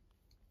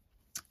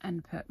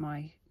and put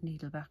my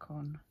needle back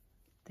on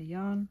the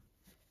yarn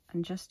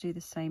and just do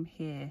the same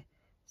here.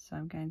 So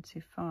I'm going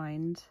to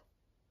find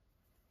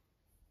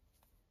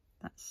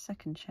that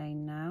second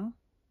chain now.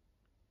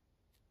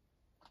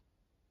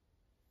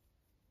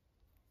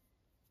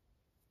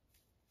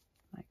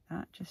 Like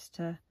that, just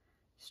to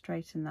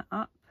straighten that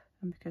up.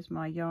 And because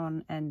my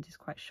yarn end is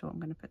quite short, I'm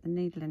going to put the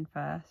needle in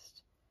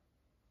first.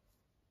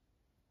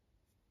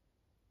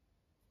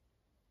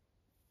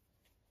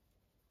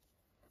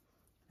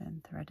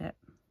 Then thread it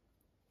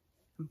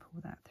and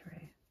pull that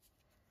through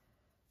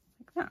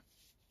like that,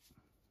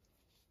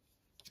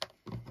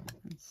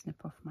 and snip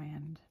off my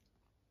end.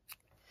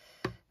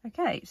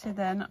 Okay, so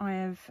then I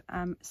have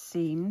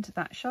seamed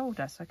that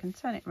shoulder, so I can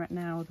turn it right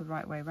now the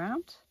right way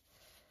round,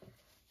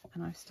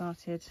 and I've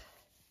started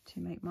to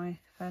make my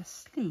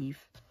first sleeve.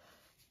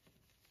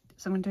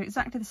 So I'm going to do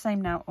exactly the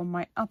same now on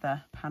my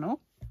other panel,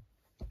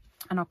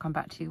 and I'll come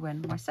back to you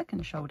when my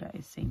second shoulder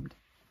is seamed.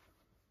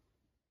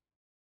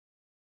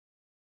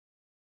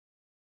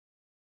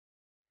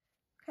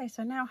 Okay,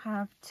 so I now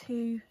have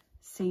 2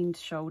 seamed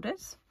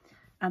shoulders,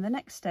 and the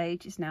next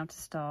stage is now to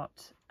start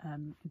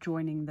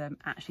joining them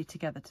actually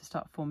together to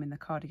start forming the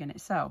cardigan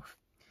itself.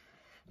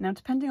 Now,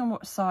 depending on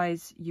what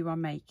size you are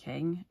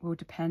making will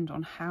depend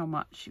on how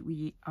much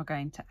we are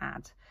going to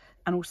add,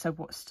 and also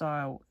what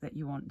style that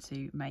you want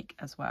to make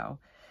as well.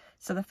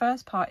 So the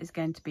first part is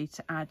going to be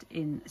to add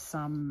in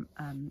some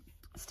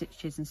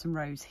stitches and some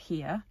rows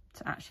here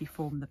to actually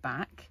form the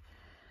back.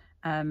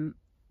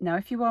 Now,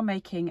 if you are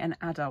making an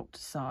adult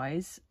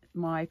size,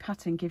 my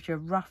pattern gives you a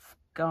rough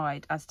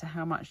guide as to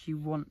how much you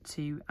want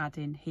to add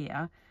in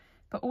here,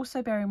 but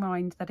also bear in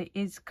mind that it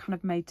is kind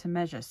of made to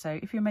measure. So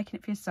if you're making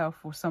it for yourself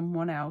or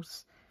someone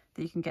else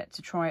that you can get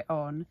to try it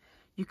on,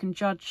 you can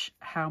judge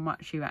how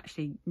much you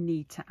actually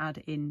need to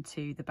add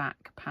into the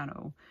back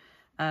panel,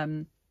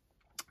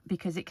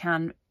 because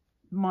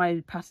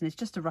my pattern is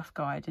just a rough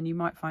guide and you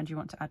might find you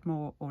want to add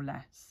more or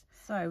less.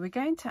 So we're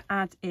going to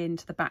add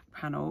into the back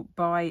panel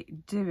by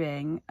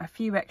doing a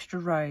few extra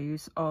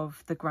rows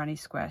of the granny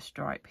square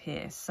stripe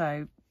here.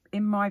 So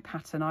in my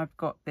pattern, I've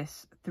got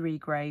this 3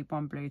 grey,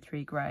 1 blue,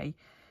 3 grey.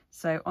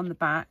 So on the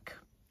back,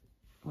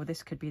 well,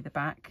 this could be the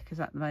back because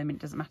at the moment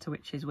it doesn't matter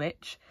which is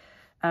which.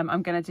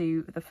 I'm going to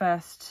do the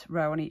first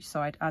row on each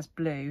side as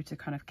blue to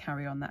kind of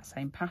carry on that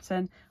same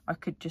pattern. I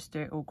could just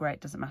do it all grey,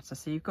 it doesn't matter.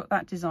 So you've got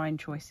that design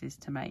choices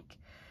to make.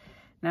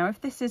 Now, if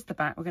this is the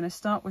back, we're going to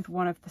start with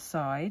one of the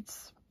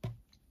sides.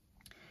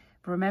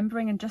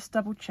 Remembering and just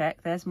double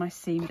check, there's my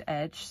seamed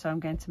edge, so I'm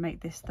going to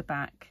make this the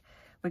back.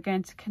 We're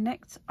going to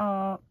connect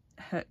our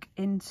hook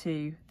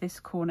into this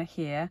corner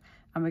here,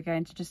 and we're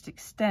going to just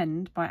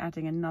extend by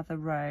adding another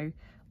row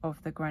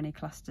of the granny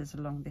clusters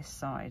along this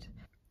side.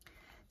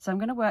 So I'm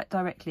going to work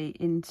directly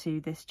into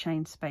this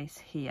chain space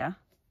here,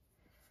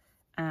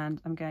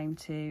 and I'm going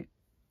to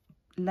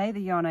lay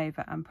the yarn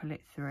over and pull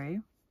it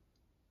through,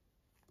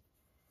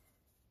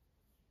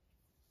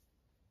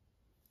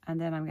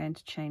 and then I'm going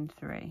to chain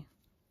 3.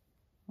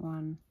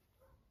 1,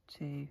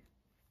 2,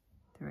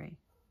 3.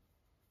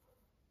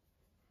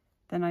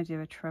 Then I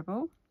do a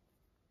treble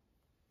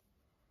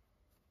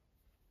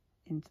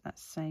into that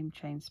same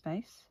chain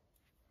space,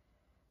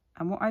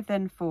 and what I've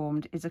then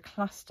formed is a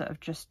cluster of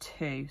just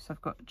 2. So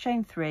I've got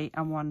chain 3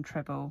 and 1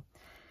 treble.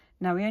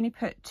 Now we only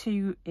put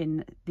 2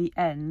 in the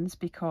ends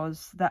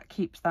because that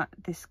keeps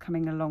this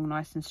coming along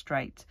nice and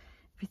straight.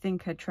 If you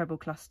think a treble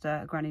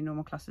cluster, a granny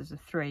normal cluster is a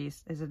 3,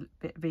 is a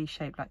bit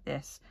V-shaped like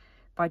this.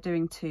 By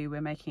doing 2, we're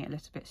making it a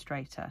little bit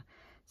straighter.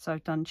 So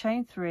I've done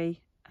chain 3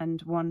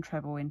 and 1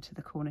 treble into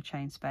the corner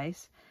chain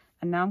space,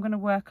 and now I'm going to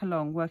work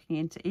along, working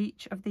into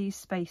each of these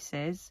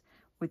spaces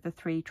with the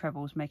 3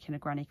 trebles, making a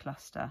granny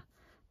cluster.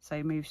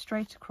 So move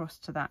straight across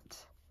to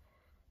that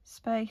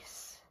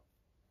space,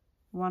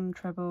 1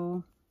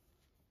 treble,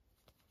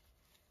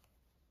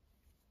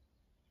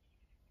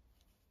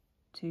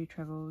 2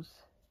 trebles,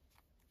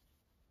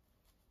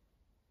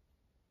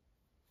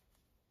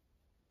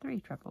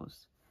 3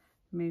 trebles.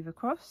 Move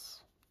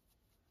across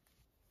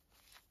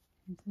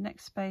into the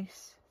next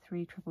space,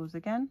 3 trebles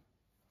again,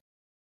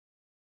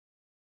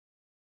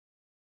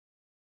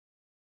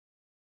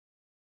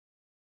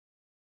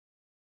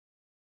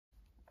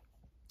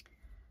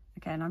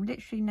 again. I'm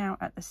literally now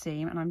at the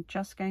seam, and I'm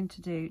just going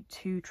to do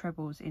 2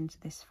 trebles into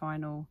this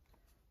final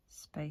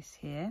space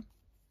here,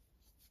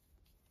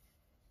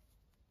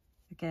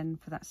 again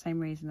for that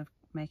same reason of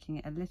making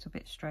it a little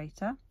bit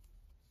straighter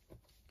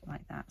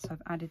like that. So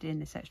I've added in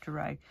this extra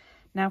row.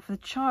 Now for the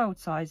child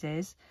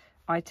sizes,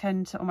 I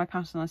tend to, on my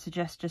pattern, I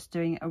suggest just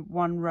doing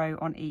 1 row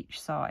on each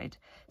side.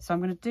 So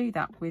I'm going to do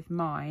that with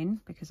mine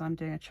because I'm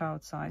doing a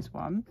child size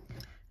one.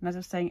 And as I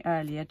was saying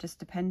earlier, just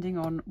depending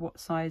on what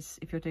size,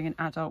 if you're doing an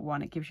adult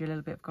one, it gives you a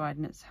little bit of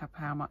guidance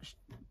how much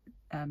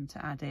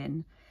to add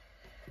in.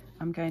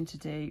 I'm going to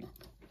do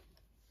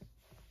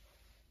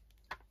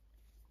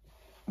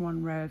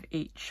 1 row of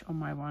each on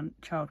my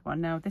child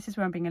one. Now this is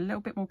where I'm being a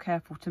little bit more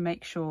careful to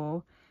make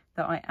sure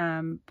that I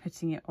am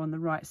putting it on the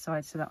right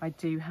side so that I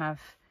do have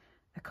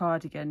a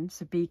cardigan.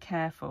 So be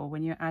careful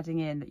when you're adding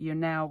in that you're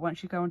now,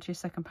 once you go onto your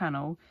second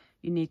panel,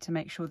 you need to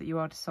make sure that you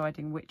are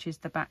deciding which is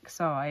the back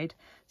side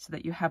so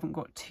that you haven't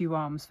got 2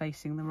 arms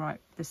facing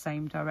the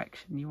same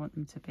direction. You want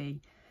them to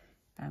be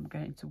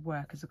going to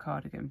work as a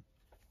cardigan.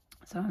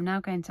 So I'm now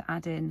going to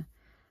add in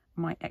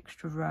my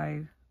extra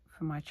row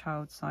for my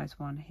child size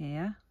one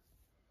here.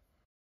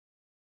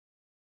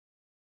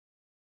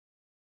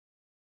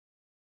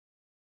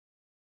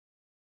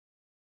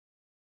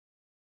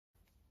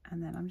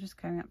 And then I'm just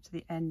going up to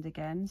the end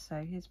again.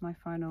 So here's my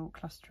final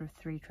cluster of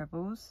 3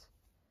 trebles.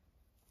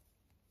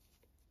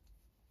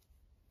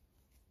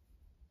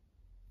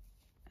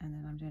 And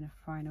then I'm doing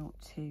a final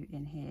 2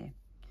 in here.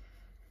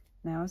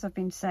 Now, as I've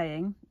been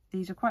saying,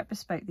 these are quite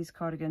bespoke, these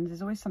cardigans.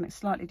 There's always something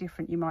slightly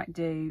different you might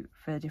do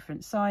for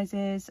different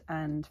sizes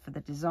and for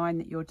the design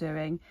that you're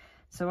doing.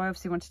 So I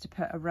obviously wanted to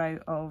put a row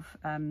of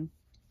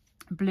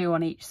blue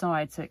on each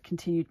side, so it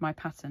continued my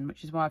pattern,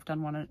 which is why I've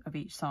done one of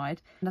each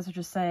side. And as I was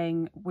just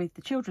saying, with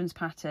the children's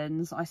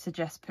patterns, I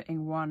suggest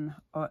putting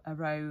a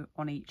row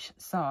on each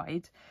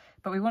side,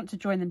 but we want to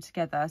join them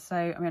together. So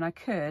I mean, I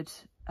could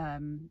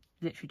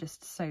literally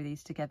just sew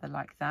these together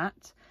like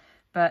that,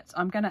 but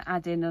I'm going to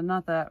add in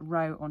another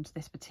row onto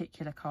this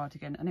particular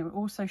cardigan, and it will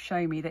also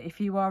show me that if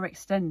you are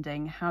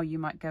extending, how you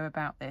might go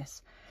about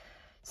this.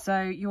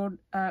 So you're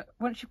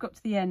once you've got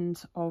to the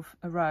end of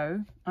a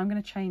row, I'm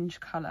going to change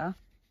colour.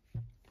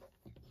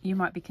 You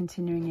might be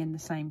continuing in the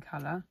same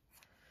colour.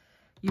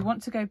 You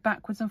want to go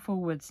backwards and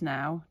forwards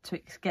now to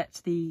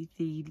get the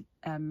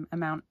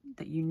amount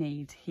that you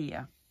need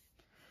here.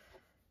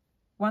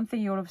 One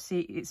thing you'll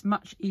obviously, it's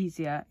much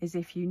easier is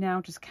if you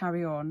now just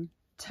carry on,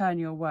 turn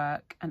your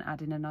work and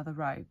add in another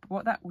row. But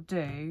what that will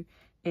do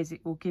is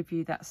it will give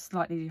you that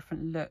slightly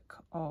different look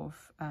of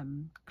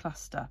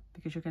cluster,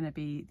 because you're going to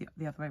be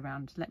the other way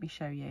around. Let me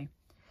show you.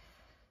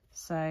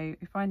 So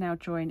if I now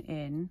join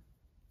in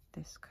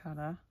this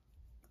colour,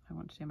 I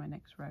want to do my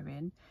next row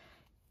in.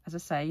 As I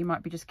say, you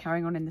might be just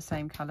carrying on in the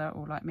same colour,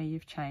 or like me,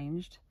 you've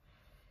changed.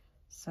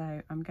 So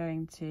I'm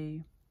going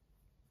to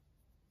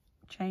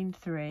chain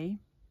 3.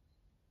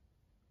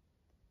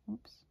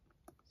 Oops,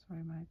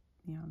 sorry, my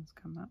yarn's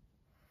come up.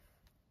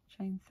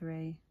 Chain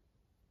 3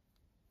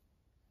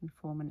 and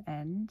form an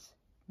end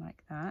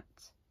like that.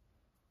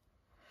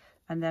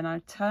 And then I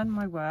turn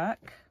my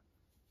work,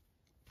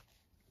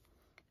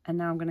 and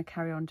now I'm going to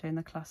carry on doing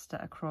the cluster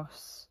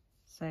across.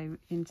 So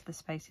into the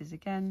spaces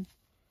again.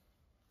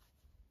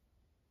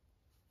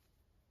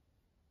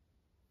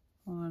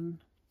 1,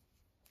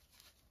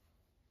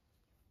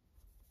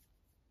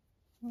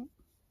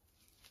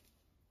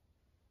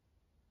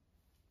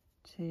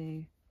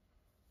 2,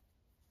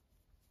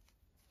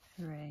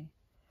 3.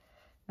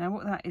 Now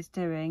what that is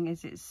doing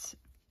is it's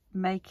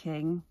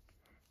making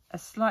a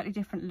slightly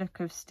different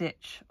look of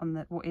stitch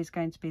on what is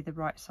going to be the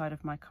right side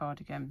of my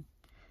cardigan.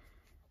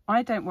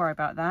 I don't worry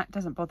about that, it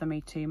doesn't bother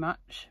me too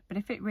much, but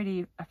if it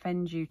really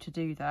offends you to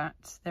do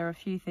that, there are a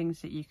few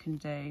things that you can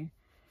do.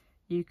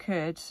 You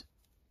could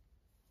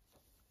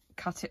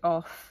cut it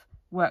off,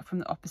 work from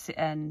the opposite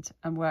end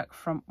and work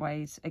front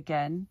ways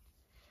again,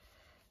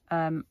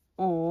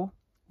 or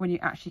when you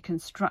actually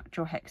construct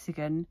your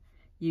hexagon,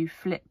 you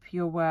flip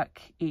your work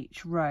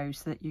each row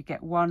so that you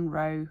get one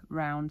row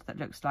round that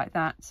looks like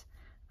that,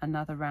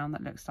 another round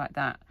that looks like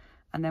that,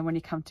 and then when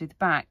you come to the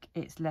back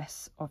it's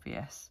less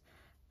obvious.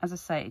 As I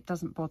say, it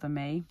doesn't bother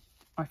me.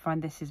 I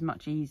find this is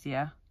much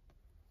easier.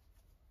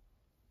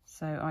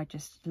 So I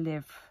just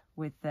live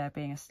with there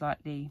being a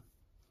slightly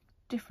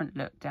different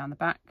look down the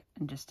back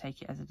and just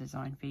take it as a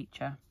design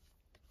feature.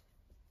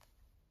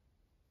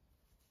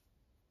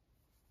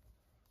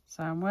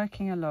 So I'm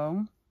working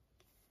along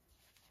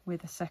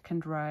with a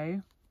second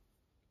row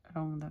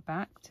along the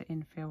back to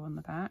infill on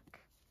the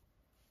back.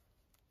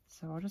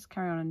 So I'll just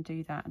carry on and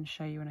do that and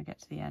show you when I get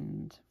to the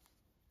end.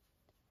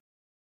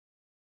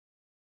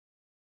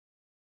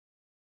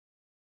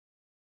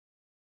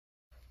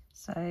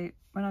 So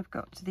when I've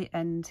got to the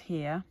end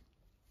here,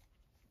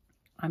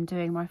 I'm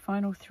doing my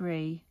final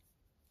 3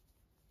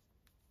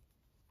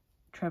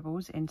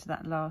 trebles into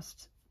that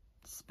last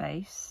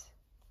space,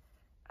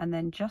 and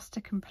then just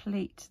to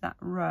complete that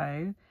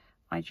row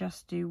I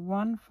just do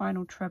one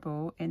final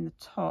treble in the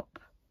top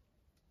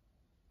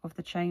of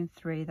the chain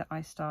 3 that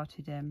I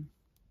started in,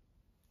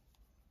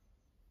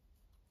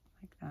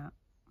 like that.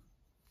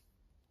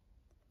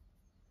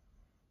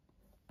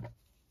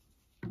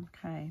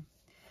 Okay,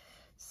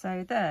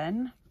 so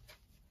then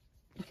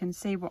you can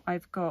see what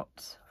I've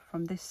got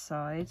from this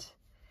side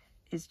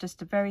is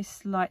just a very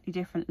slightly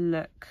different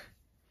look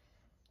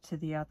to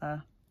the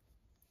other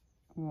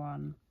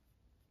one.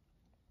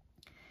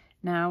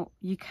 Now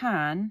you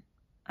can,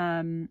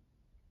 I'm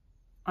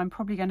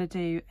probably going to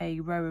do a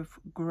row of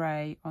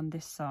grey on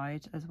this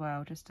side as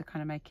well, just to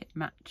kind of make it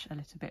match a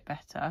little bit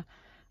better.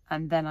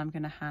 and then I'm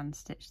going to hand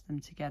stitch them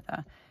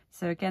together.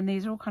 So again,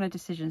 these are all kind of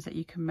decisions that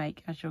you can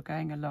make as you're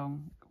going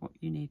along what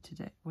you need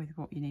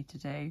to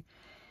do.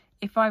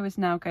 If I was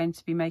now going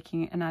to be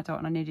making an adult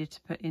and I needed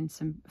to put in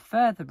some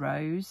further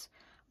rows,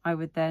 I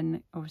would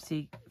then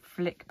obviously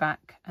flick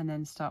back and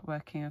then start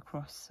working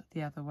across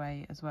the other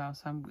way as well.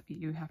 So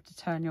you have to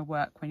turn your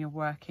work when you're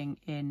working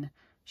in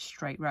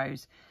straight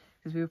rows,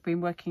 because we've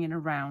been working in a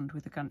round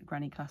with the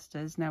granny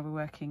clusters. Now we're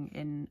working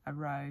in a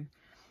row.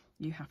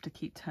 You have to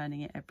keep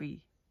turning it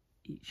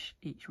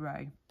each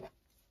row.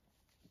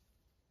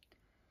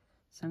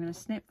 So I'm going to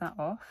snip that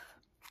off,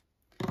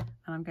 and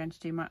I'm going to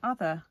do my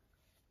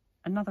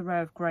another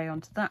row of grey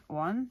onto that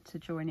one to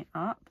join it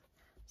up.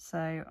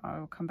 So I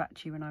will come back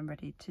to you when I'm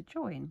ready to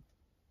join.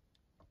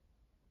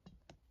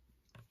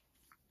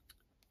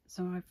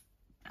 So I've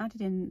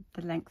added in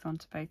the length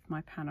onto both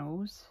my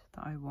panels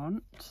that I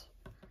want,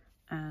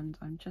 and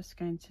I'm just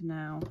going to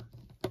now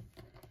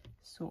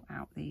sort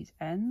out these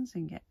ends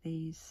and get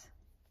these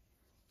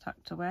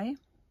tucked away.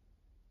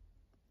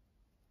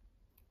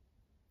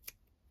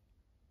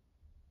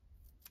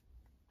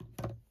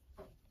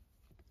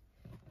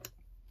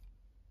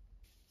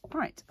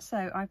 Right,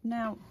 so I've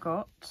now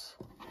got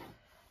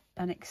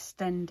an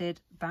extended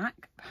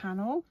back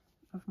panel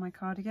of my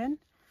cardigan,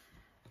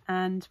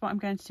 and what I'm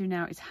going to do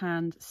now is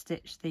hand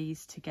stitch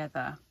these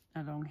together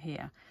along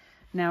here.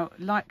 Now,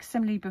 like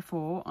similarly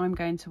before, I'm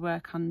going to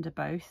work under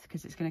both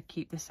because it's going to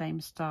keep the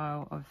same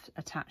style of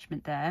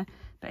attachment there,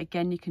 but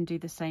again you can do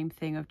the same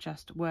thing of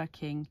just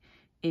working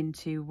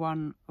into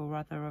one or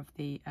other of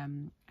the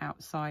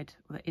outside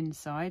or the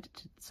inside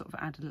to sort of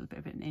add a little bit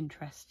of an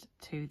interest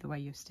to the way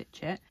you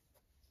stitch it.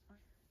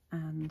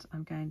 And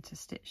I'm going to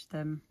stitch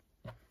them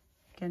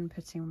again,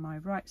 putting my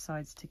right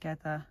sides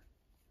together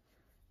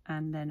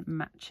and then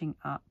matching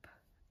up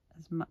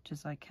as much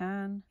as I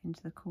can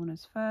into the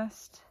corners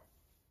first,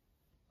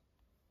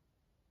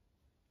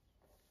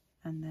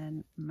 and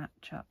then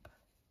match up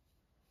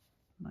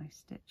my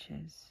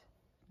stitches.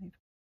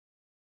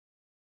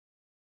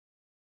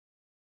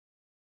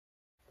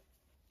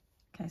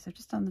 Okay, so I've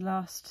just done the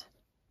last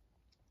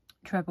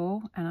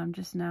treble, and I'm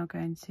just now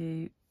going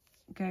to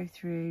go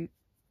through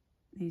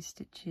these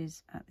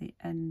stitches at the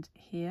end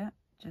here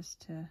just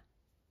to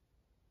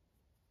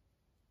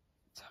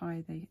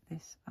tie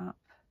this up,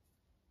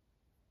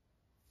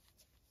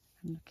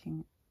 and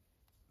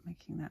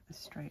making that as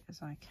straight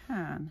as I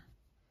can,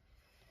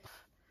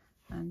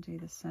 and do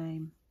the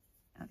same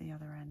at the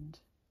other end.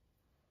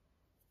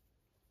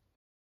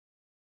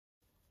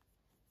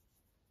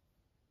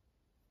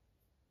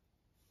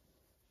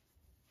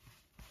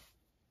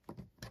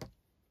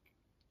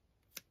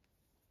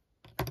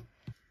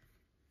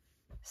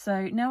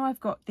 So now I've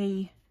got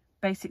the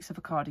basics of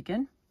a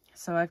cardigan.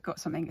 So I've got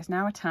something that's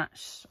now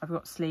attached, I've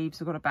got sleeves,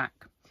 I've got a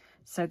back.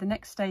 So the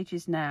next stage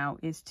is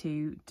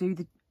to do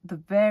the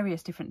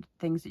various different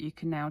things that you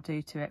can now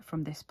do to it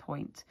from this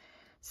point.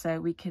 So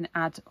we can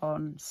add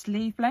on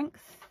sleeve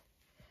length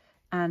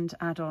and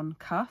add on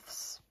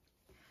cuffs.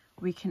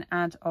 We can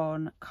add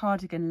on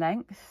cardigan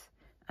length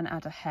and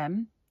add a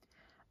hem.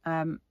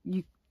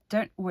 You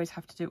don't always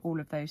have to do all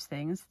of those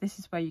things. This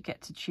is where you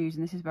get to choose,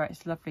 and this is where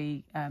it's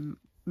lovely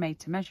made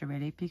to measure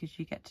really, because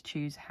you get to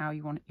choose how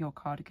you want your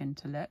cardigan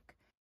to look.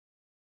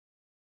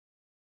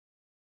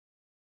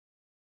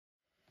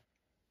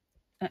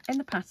 In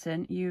the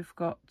pattern you've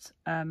got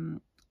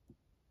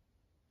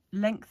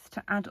length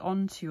to add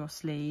on to your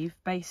sleeve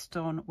based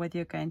on whether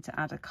you're going to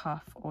add a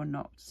cuff or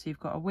not. So you've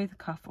got a with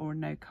cuff or a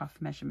no cuff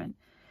measurement,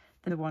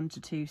 the 1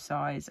 to 2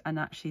 size, and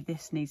actually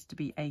this needs to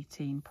be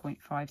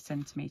 18.5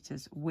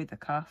 centimeters with a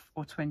cuff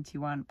or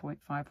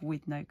 21.5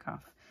 with no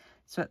cuff.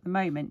 So at the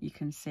moment you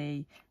can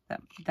see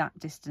that that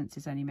distance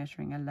is only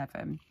measuring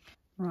 11.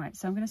 Right,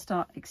 so I'm going to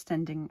start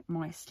extending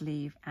my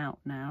sleeve out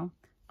now.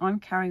 I'm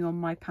carrying on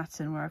my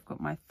pattern where I've got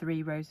my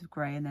 3 rows of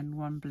grey and then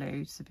 1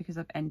 blue. So because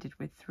I've ended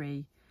with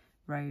 3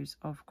 rows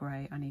of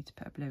grey, I need to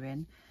put a blue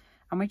in.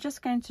 And we're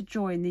just going to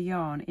join the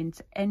yarn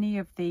into any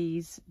of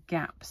these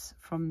gaps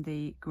from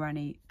the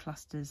granny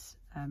clusters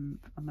on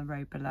the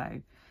row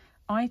below.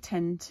 I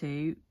tend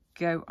to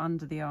go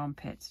under the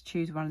armpits,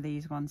 choose one of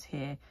these ones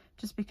here,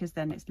 just because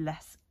then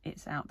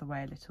it's out the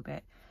way a little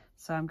bit.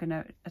 So I'm going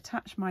to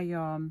attach my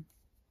yarn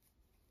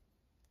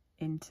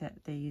into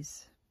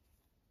these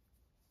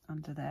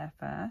under there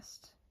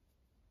first.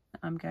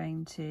 I'm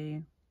going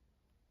to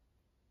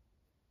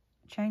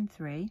chain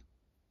 3,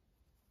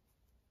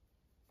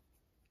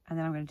 and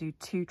then I'm going to do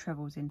 2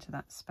 trebles into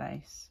that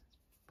space.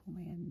 Pull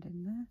my end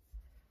in there.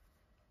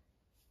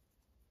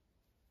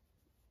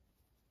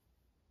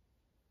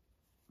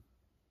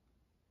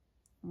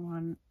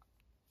 One,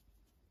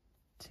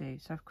 2.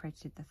 So I've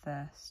created the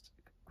first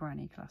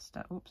granny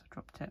cluster. Oops, I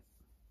dropped it.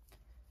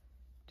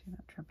 Do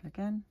that treble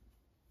again.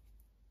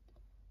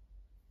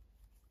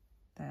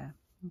 There.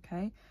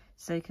 Okay,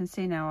 so you can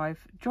see now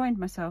I've joined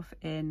myself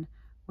in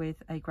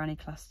with a granny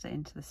cluster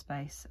into the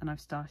space, and I've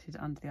started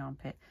under the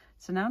armpit.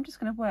 So now I'm just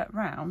going to work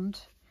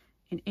round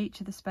in each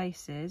of the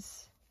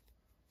spaces,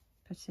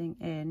 putting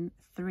in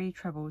 3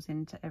 trebles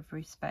into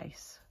every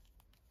space.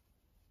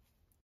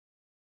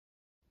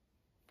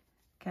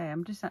 Okay,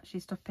 I'm just actually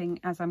stopping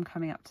as I'm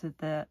coming up to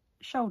the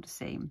shoulder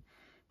seam.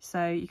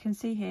 So you can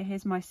see here,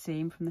 here's my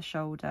seam from the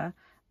shoulder,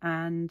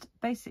 and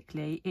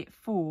basically it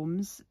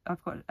forms,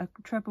 I've got a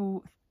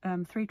treble,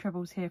 3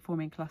 trebles here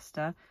forming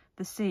cluster,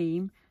 the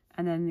seam,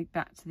 and then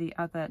back to the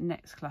other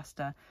next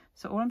cluster.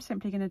 So all I'm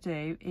simply going to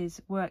do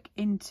is work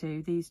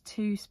into these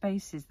 2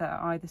 spaces that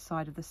are either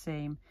side of the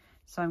seam.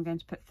 So I'm going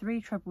to put 3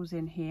 trebles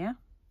in here.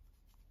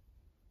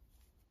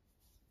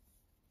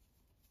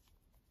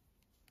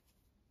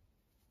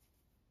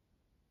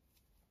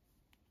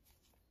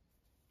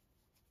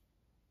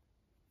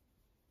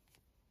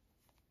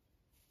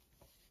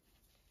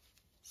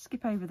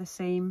 Skip over the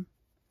seam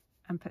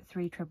and put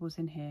 3 trebles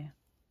in here.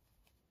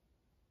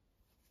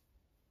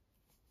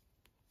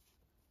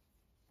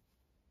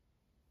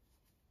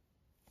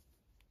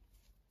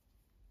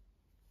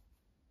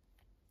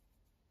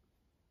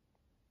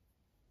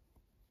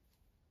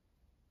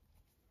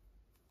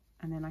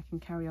 And then I can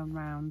carry on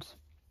round,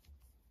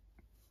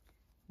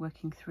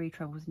 working 3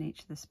 trebles in each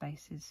of the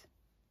spaces.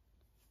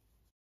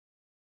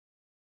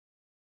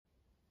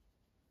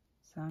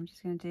 So I'm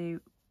just going to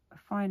do a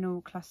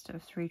final cluster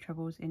of 3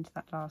 trebles into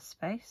that last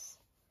space.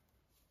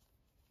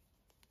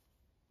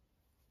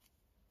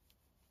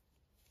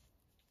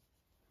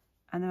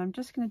 And then I'm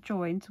just going to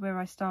join to where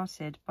I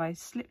started by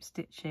slip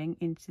stitching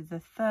into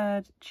the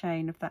 3rd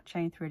chain of that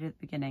chain 3 at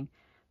the beginning.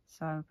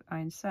 So I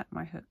insert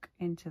my hook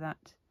into that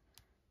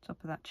top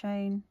of that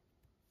chain,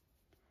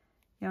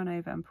 yarn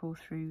over and pull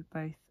through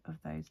both of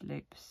those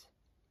loops,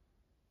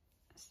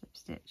 slip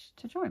stitch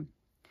to join.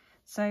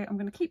 So I'm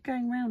going to keep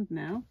going round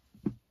now.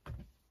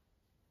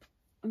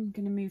 I'm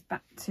going to move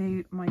back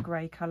to my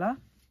grey colour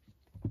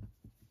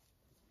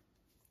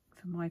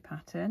for my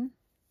pattern,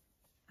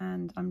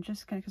 and I'm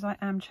just going to, because I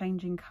am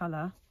changing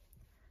colour,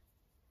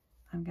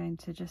 I'm going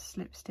to just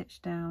slip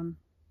stitch down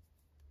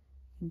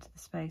into the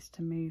space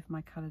to move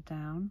my colour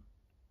down,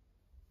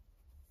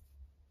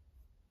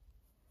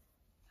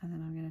 and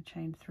then I'm going to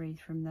chain 3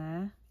 from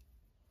there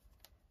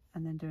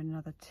and then do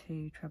another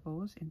 2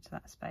 trebles into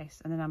that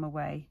space, and then I'm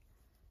away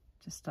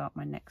to start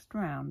my next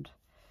round.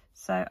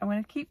 So I'm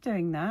going to keep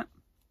doing that.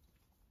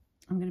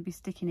 I'm going to be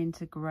sticking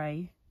into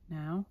grey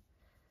now.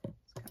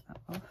 Let's cut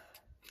that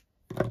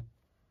off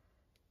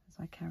as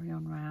I carry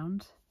on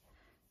round.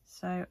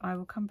 So I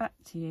will come back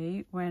to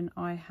you when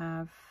I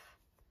have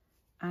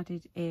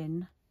added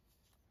in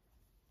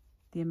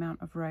the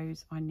amount of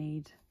rows I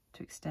need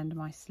to extend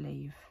my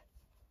sleeve.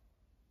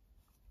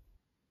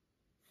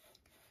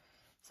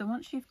 So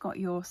once you've got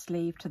your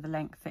sleeve to the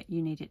length that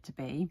you need it to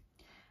be,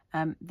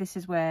 this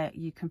is where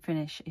you can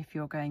finish if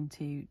you're going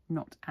to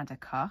not add a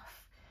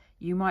cuff.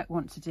 You might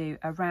want to do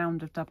a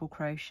round of double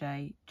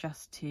crochet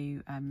just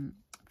to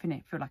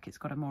feel like it's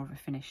got a more of a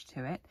finish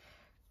to it,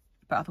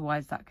 but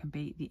otherwise that can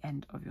be the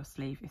end of your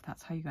sleeve if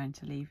that's how you're going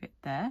to leave it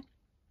there.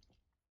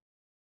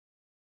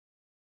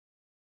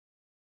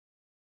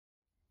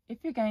 If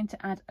you're going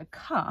to add a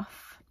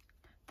cuff,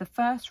 the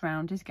first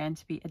round is going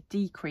to be a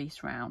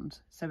decrease round,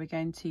 so we're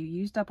going to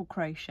use double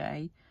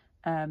crochet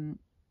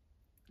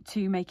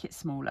to make it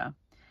smaller,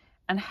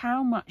 and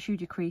how much you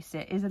decrease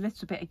it is a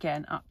little bit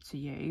again up to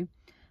you.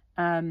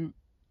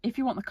 If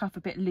you want the cuff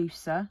a bit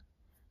looser,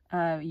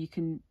 you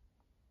can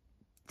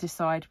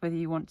decide whether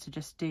you want to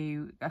just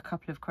do a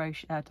couple of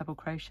double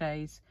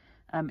crochets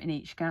in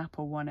each gap,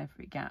 or one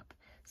every gap.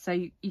 So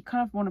you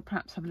kind of want to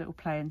perhaps have a little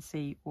play and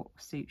see what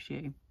suits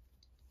you.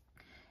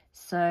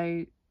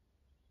 So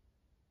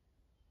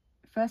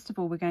first of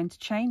all, we're going to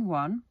chain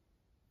 1,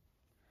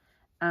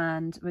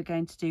 and we're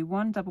going to do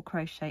 1 double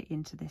crochet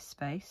into this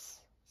space.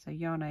 So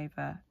yarn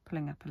over,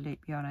 pulling up a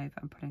loop, yarn over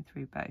and pulling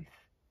through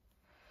both.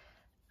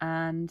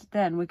 And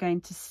then we're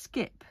going to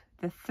skip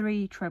the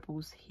 3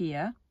 trebles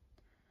here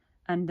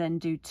and then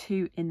do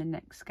 2 in the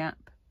next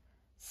gap,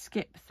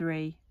 skip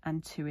 3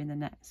 and 2 in the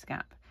next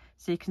gap.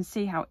 So you can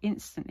see how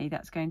instantly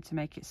that's going to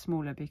make it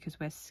smaller, because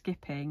we're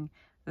skipping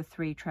the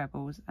 3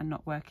 trebles and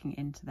not working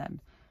into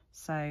them.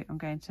 So I'm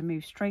going to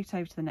move straight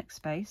over to the next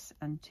space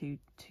and do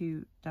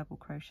 2 double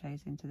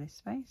crochets into this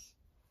space,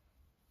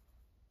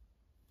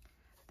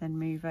 then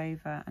move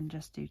over and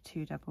just do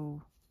 2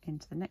 double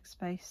into the next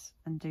space,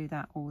 and do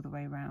that all the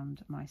way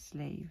around my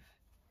sleeve.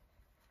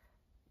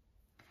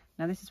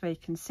 Now this is where you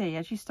can see,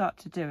 as you start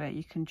to do it,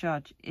 you can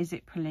judge, is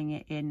it pulling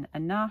it in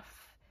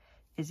enough,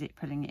 is it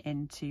pulling it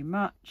in too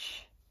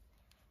much,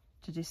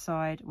 to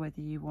decide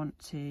whether you want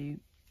to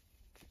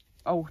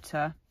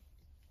alter.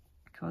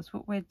 Because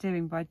what we're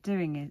doing by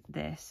doing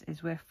this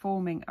is we're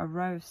forming a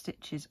row of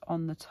stitches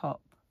on the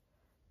top,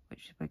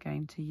 which we're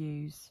going to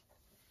use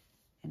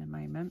in a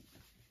moment.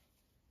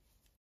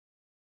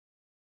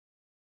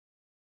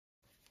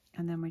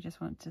 And then we just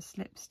want to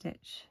slip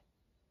stitch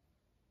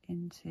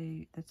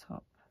into the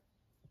top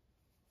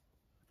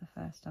of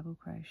the first double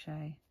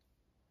crochet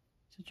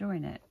to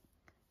join it.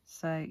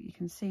 So you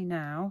can see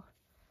now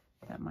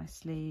that my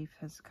sleeve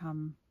has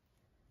come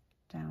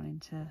down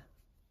into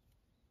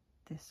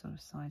this sort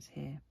of size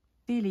here.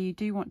 Ideally, you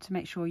do want to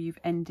make sure you've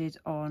ended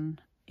on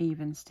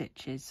even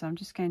stitches. So I'm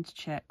just going to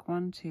check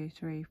 1, 2,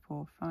 3,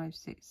 4, 5,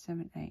 6,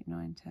 7, 8,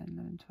 9, 10,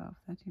 11, 12,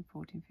 13,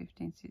 14,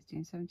 15,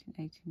 16, 17,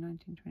 18,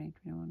 19, 20,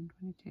 21,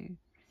 22,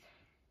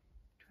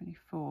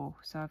 24.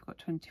 So I've got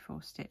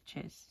 24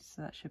 stitches,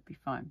 so that should be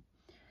fine.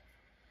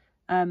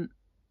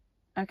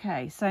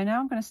 Okay, so now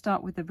I'm going to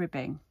start with the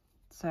ribbing.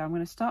 So I'm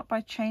going to start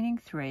by chaining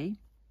 3.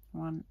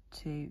 1,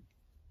 2,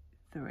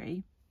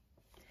 3.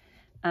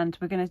 And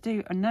we're going to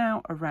do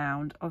now a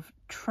round of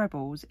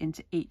trebles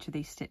into each of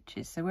these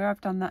stitches. So where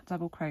I've done that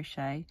double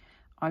crochet,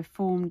 I've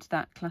formed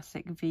that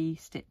classic V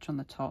stitch on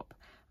the top.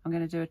 I'm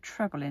going to do a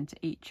treble into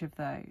each of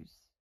those.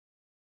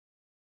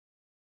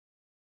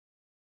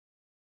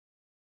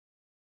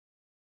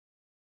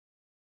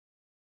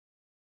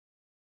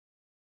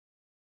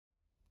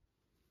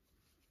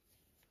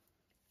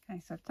 Okay,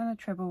 so I've done a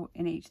treble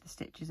in each of the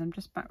stitches. I'm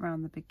just back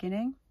round the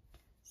beginning.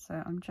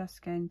 So I'm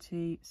just going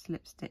to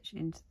slip stitch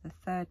into the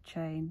 3rd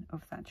chain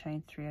of that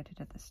chain 3 I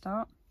did at the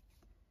start.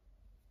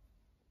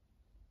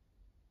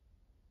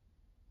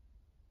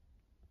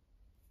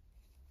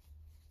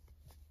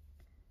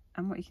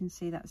 And what you can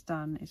see that's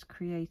done is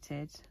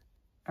created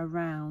a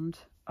round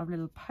of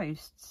little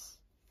posts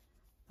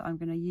that I'm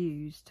going to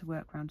use to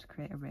work around to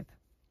create a rib.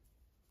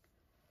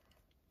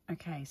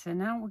 Okay, so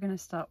now we're going to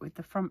start with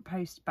the front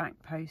post, back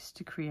post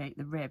to create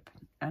the rib.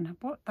 And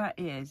what that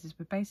is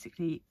we're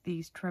basically,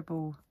 these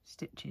treble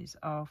stitches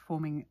are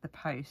forming the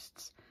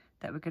posts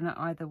that we're going to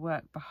either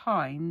work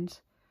behind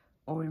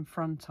or in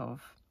front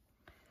of.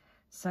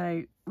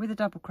 So with a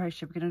double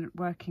crochet, we're going to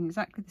working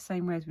exactly the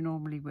same way as we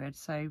normally would.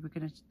 So we're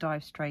going to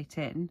dive straight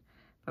in,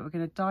 but we're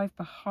going to dive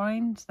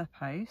behind the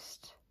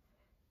post,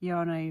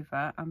 yarn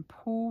over and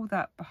pull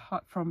that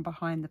from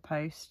behind the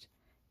post,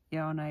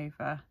 yarn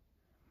over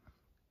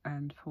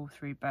and pull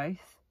through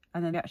both,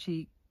 and then we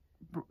actually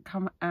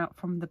come out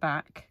from the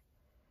back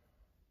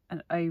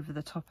and over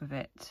the top of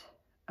it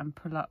and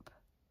pull up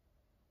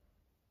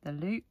the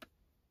loop.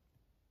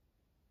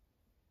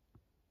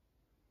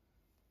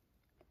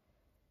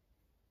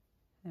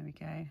 There we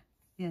go.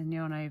 Then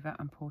yarn over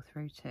and pull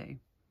through too.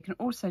 You can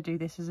also do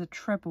this as a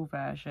treble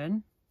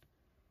version,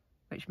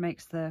 which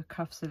makes the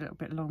cuffs a little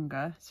bit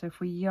longer. So if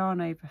we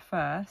yarn over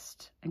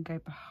first and go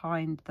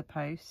behind the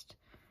post,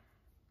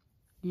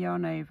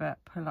 yarn over,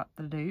 pull up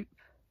the loop,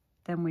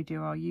 then we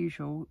do our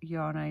usual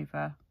yarn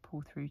over,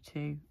 pull through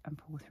 2 and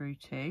pull through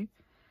 2,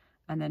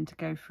 and then to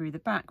go through the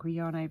back we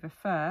yarn over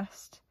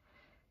first,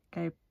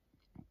 so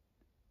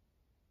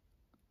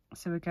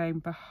we're going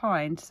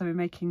behind, so we're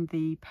making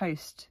the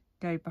post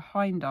go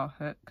behind our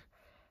hook,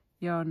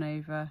 yarn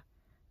over,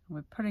 and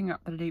we're pulling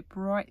up the loop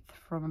right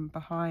from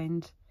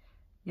behind,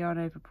 yarn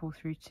over, pull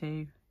through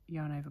 2,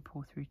 yarn over,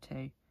 pull through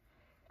 2.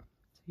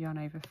 So yarn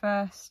over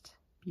first,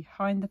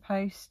 behind the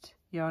post,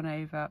 yarn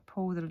over,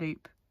 pull the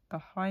loop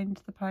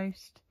behind the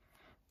post,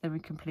 then we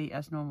complete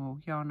as normal,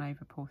 yarn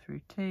over, pull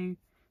through 2,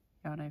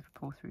 yarn over,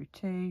 pull through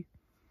 2,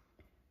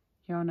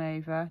 yarn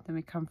over, then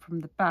we come from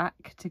the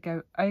back to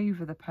go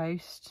over the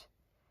post,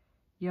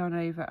 yarn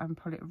over and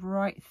pull it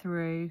right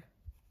through,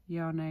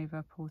 yarn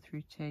over, pull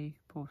through 2,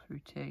 pull through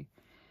 2.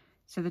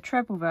 So the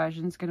treble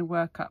version is going to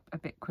work up a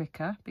bit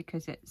quicker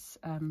because it's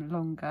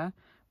longer,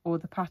 or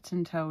the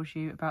pattern tells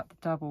you about the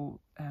double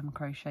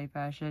crochet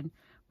version,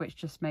 which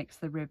just makes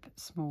the rib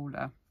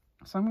smaller.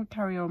 So I'm going to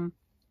carry on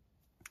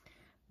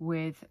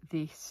with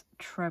this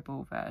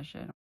treble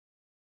version.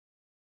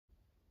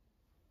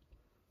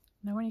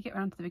 Now when you get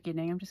around to the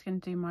beginning, I'm just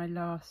going to do my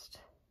last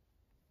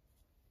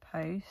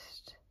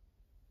post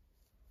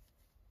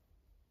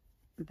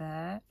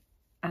there,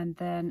 and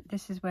then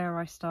this is where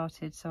I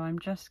started, so I'm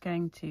just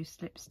going to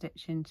slip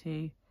stitch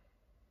into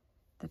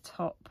the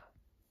top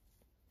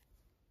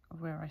of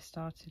where I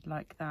started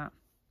like that,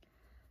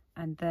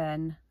 and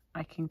then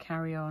I can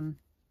carry on.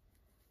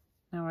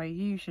 Now I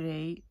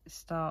usually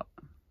start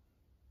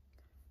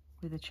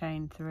with a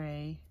chain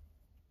 3,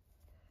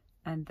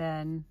 and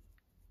then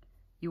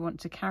you want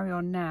to carry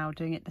on now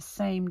doing it the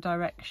same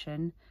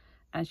direction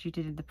as you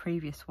did in the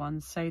previous one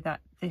so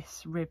that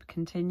this rib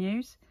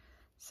continues.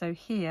 So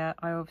here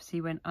I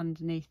obviously went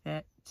underneath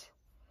it,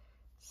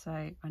 so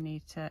I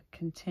need to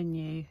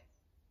continue,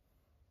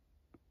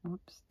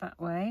 whoops, that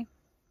way,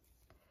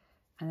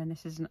 and then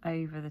this isn't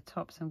over the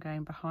top, so I'm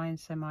going behind,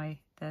 so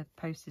the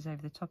post is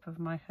over the top of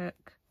my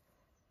hook.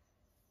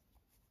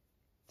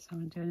 So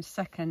I'm doing a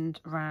second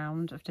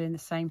round of doing the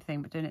same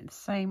thing, but doing it in the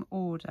same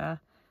order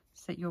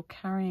so that you're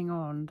carrying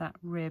on that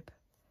rib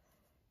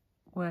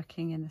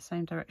working in the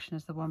same direction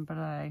as the one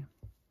below.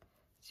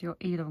 So you're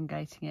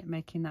elongating it,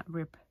 making that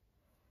rib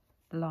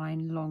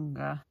line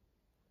longer.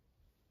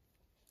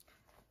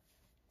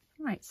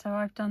 Right, so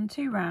I've done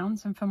 2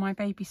 rounds, and for my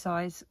baby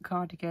size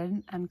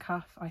cardigan and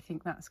cuff, I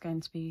think that's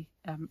going to be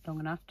long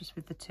enough just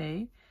with the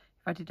 2.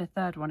 If I did a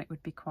 3rd one, it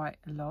would be quite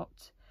a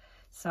lot.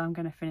 So I'm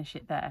going to finish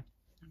it there.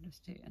 I'll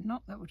just do a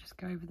knot that will just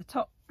go over the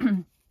top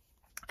and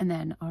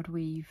then I'd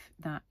weave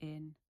that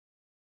in.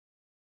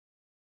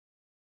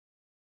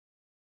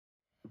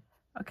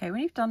 Okay, when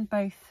you've done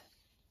both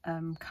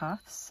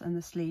cuffs and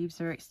the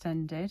sleeves are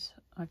extended,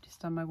 I've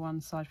just done my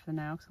one side for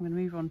now, because I'm going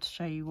to move on to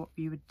show you what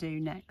you would do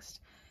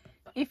next.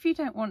 If you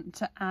don't want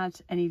to add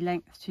any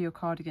length to your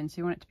cardigan, so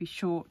you want it to be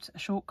short, a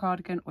short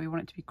cardigan, or you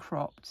want it to be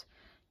cropped,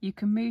 you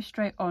can move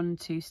straight on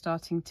to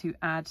starting to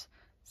add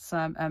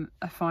some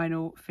a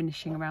final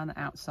finishing around the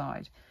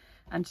outside.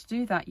 And to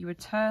do that, you would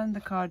turn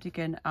the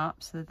cardigan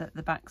up so that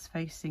the back's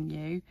facing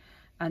you,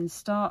 and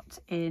start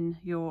in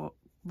your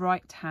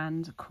right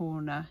hand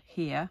corner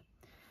here,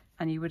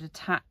 and you would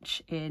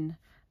attach in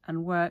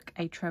and work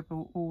a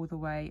treble all the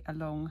way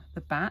along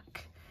the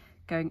back,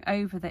 going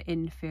over the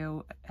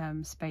infill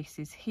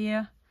spaces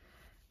here,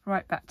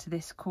 right back to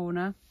this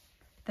corner.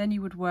 Then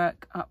you would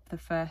work up the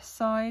first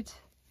side,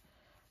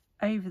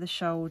 over the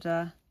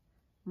shoulder,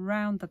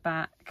 round the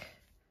back,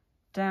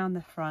 down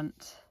the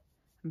front,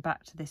 and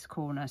back to this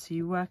corner. So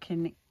you're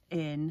working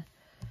in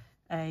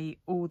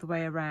all the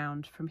way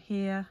around from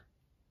here,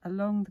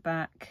 along the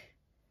back,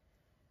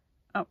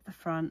 up the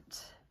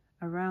front,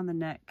 around the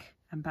neck,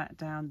 and back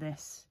down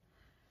this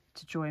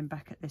to join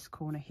back at this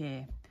corner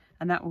here.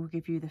 And that will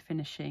give you the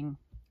finishing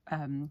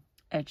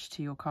edge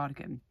to your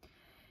cardigan.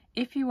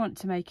 If you want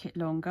to make it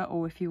longer,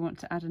 or if you want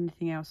to add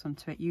anything else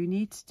onto it, you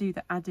need to do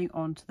the adding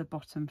on to the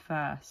bottom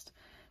first.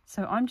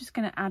 So I'm just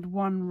going to add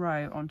one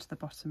row onto the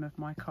bottom of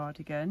my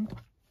cardigan.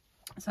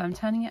 So I'm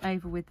turning it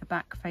over with the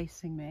back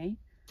facing me,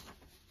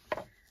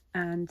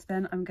 and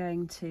then I'm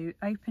going to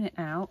open it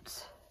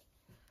out.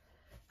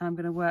 I'm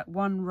going to work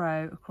one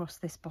row across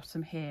this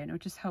bottom here, and it will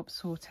just help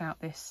sort out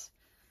this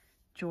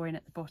join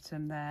at the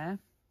bottom there.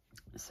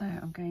 So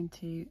I'm going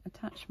to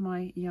attach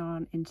my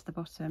yarn into the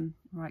bottom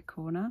right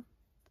corner.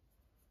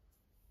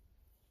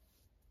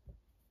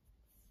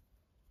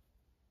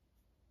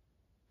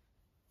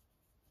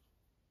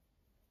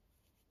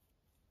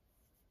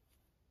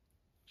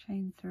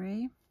 Chain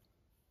 3,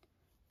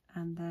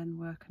 and then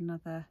work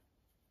another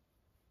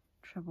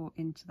treble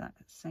into that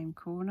same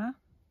corner.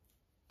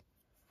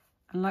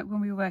 And like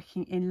when we were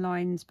working in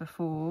lines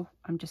before,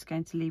 I'm just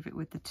going to leave it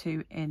with the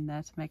 2 in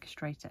there to make a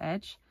straighter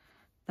edge.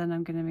 Then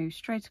I'm going to move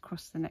straight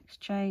across the next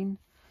chain,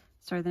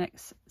 sorry, the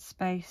next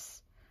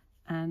space,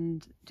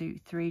 and do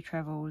 3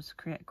 trebles,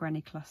 create a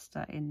granny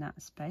cluster in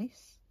that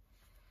space.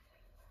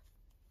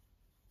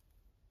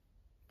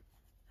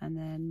 And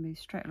then move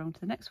straight along to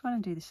the next one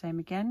and do the same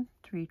again,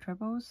 3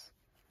 trebles,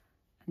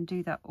 and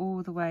do that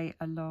all the way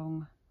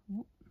along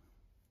the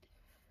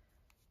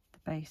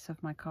base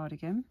of my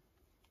cardigan.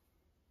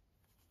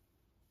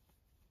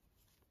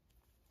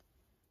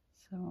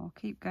 So I'll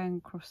keep going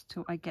across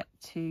till I get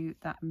to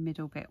that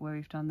middle bit where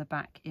we've done the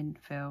back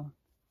infill.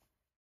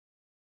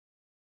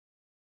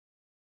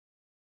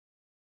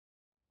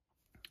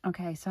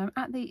 Okay, so I'm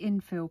at the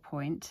infill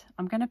point.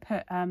 I'm going to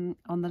put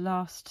on the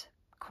last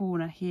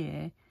corner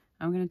here,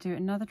 I'm going to do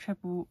another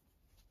treble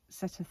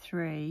set of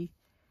 3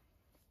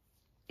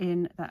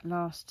 in that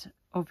last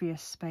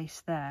obvious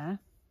space there.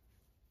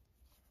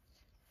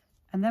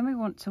 And then we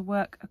want to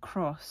work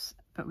across,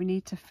 but we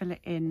need to fill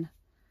it in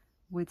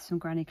with some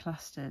granny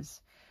clusters.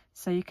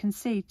 So you can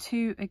see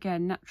 2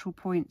 again natural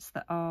points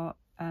that are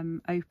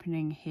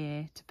opening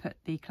here to put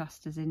the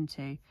clusters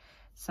into.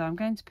 So I'm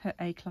going to put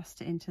a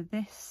cluster into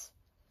this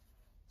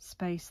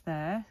space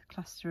there,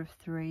 cluster of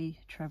 3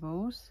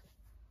 trebles.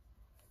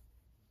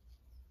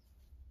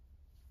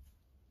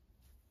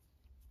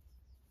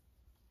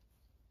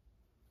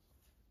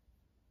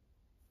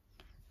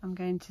 I'm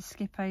going to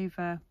skip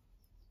over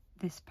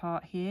this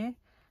part here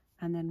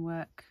and then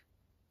work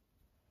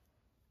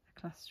a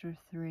cluster of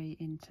 3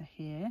 into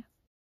here,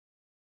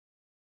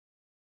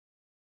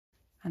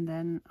 and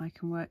then I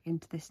can work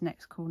into this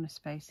next corner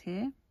space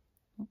here.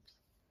 Oops,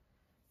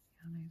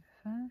 yarn over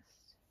first.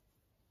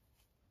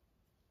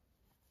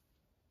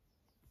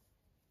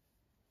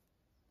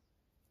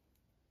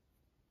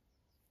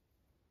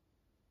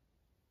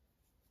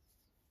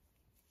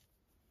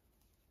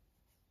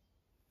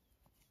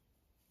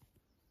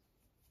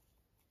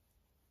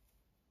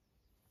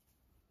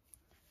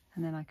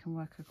 And then I can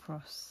work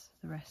across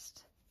the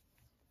rest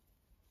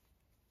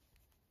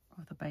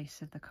of the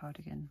base of the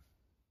cardigan.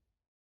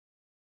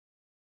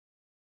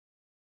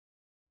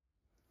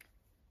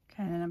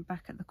 Okay, and then I'm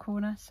back at the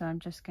corner, so I'm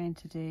just going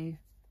to do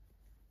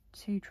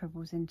 2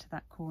 trebles into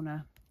that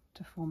corner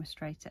to form a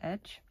straighter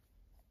edge.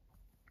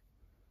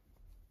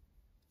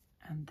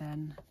 And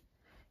then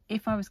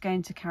if I was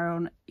going to carry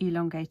on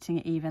elongating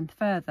it even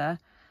further,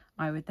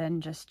 I would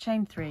then just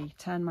chain 3,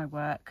 turn my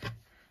work,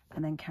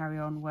 and then carry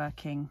on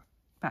working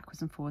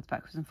backwards and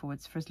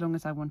forwards for as long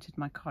as I wanted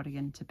my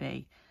cardigan to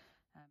be.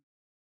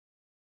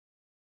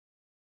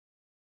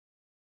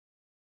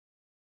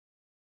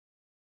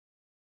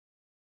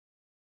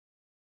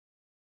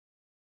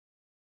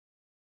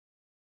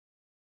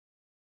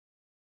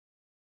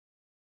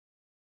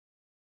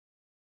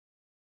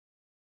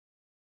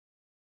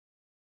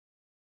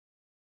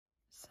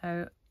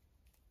 So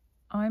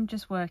I'm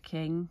just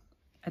working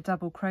a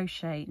double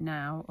crochet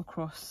now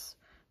across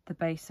the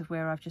base of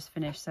where I've just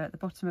finished. So at the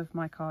bottom of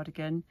my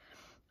cardigan,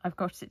 I've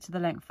got it to the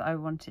length that I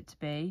want it to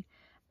be,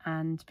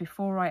 and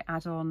before I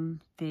add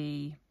on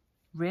the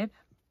rib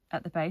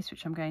at the base,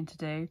 which I'm going to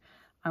do,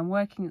 I'm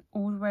working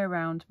all the way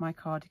around my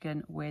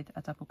cardigan with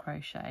a double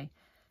crochet,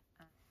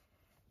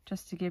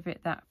 just to give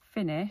it that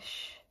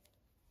finish,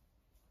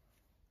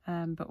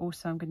 but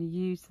also I'm going to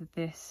use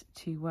this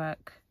to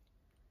work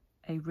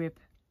a rib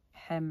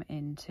hem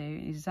into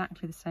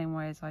exactly the same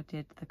way as I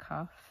did the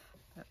cuff.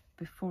 But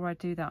before I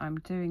do that, I'm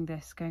doing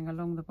this going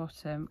along the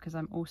bottom, because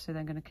I'm also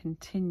then going to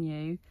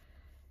continue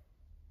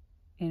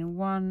in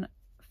one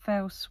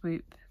fell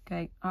swoop,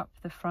 going up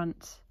the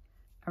front,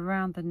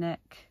 around the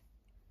neck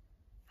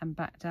and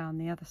back down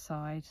the other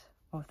side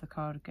of the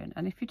cardigan.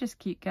 And if you just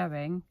keep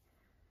going,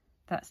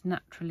 that's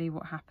naturally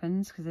what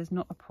happens, because there's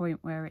not a point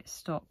where it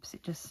stops,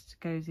 it just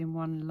goes in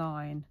one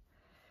line.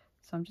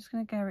 So I'm just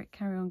going to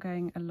carry on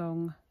going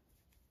along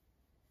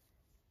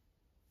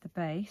the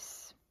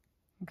base.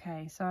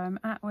 Okay, so I'm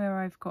at where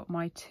I've got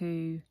my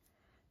 2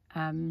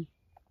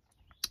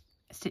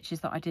 stitches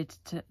that I did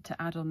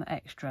to add on the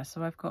extra.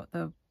 So I've got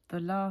the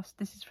last,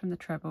 this is from the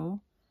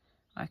treble,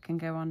 I can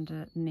go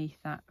underneath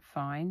that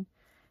fine.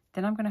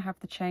 Then I'm going to have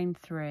the chain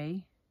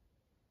 3.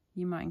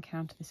 You might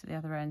encounter this at the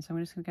other end, so I'm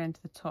just going to go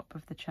into the top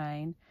of the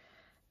chain,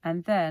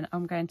 and then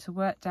I'm going to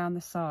work down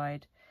the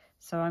side.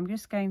 So I'm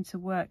just going to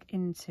work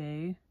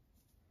into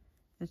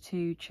the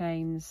 2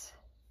 chains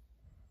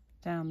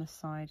down the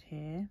side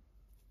here,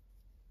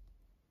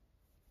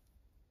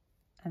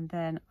 and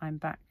then I'm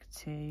back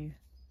to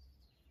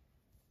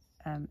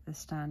the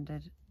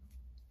standard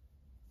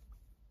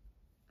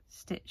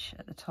stitch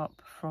at the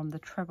top from the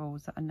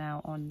trebles that are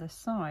now on the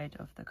side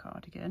of the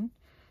cardigan.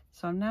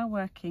 So I'm now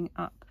working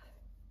up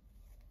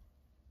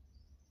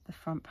the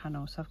front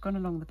panel. So I've gone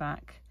along the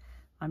back,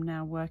 I'm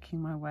now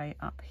working my way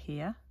up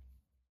here.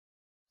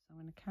 So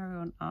I'm going to carry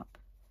on up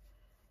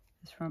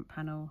this front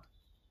panel,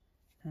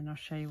 and then I'll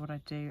show you what I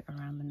do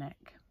around the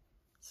neck.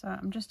 So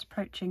I'm just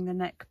approaching the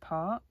neck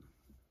part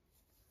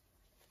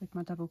with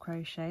my double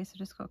crochet, so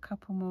just got a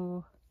couple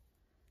more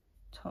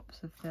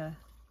tops of the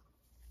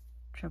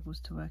trebles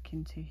to work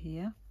into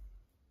here,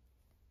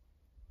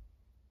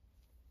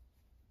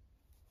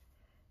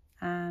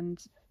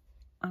 and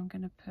I'm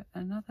going to put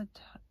another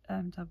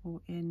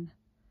double in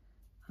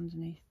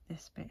underneath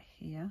this bit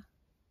here,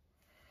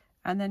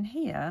 and then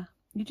here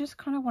you just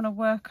kind of want to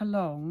work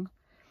along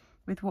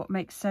with what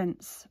makes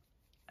sense,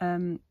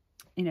 you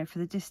know, for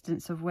the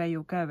distance of where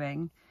you're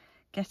going,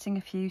 getting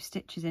a few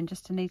stitches in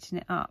just to neaten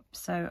it up.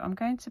 So I'm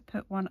going to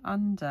put one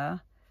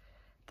under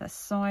the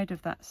side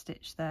of that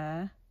stitch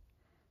there,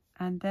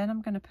 and then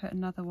I'm going to put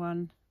another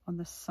one on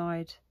the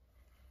side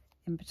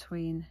in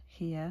between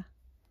here,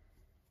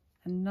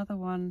 another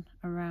one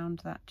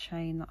around that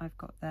chain that I've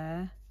got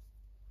there.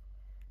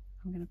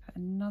 I'm going to put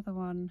another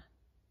one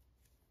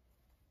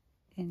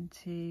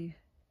into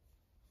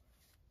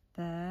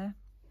there,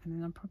 and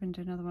then I'm probably going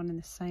to do another one in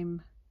the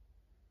same,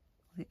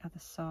 the other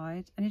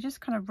side, and you're just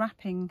kind of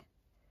wrapping.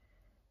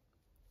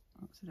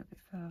 It's a little bit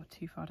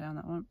too far down,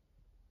 that one.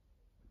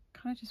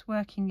 Kind of just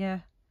working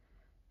your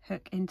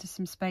hook into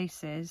some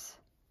spaces,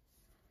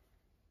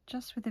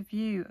 just with a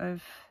view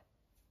of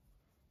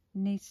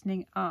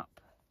neatening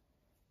up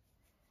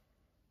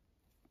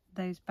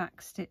those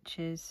back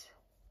stitches,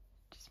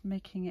 just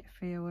making it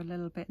feel a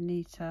little bit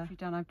neater.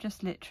 I've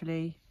just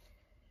literally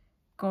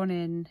gone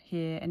in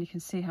here, and you can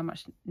see how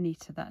much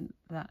neater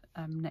that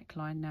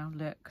neckline now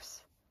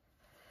looks,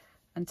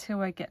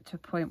 until I get to a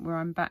point where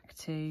I'm back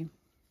to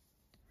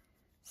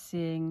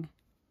seeing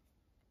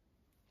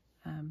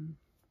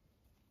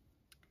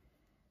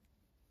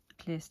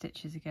clear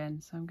stitches again.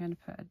 So I'm going to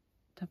put a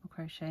double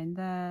crochet in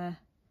there,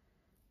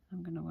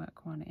 I'm going to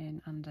work one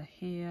in under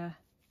here,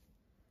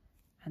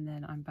 and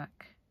then I'm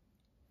back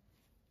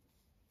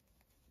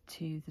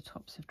to the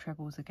tops of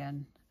trebles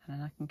again, and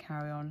then I can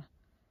carry on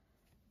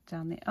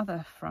down the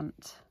other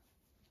front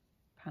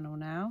panel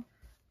now.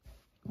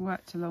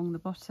 Worked along the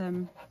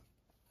bottom,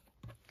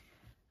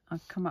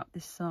 I've come up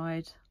this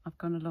side, I've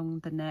gone along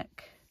the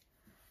neck,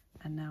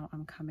 and now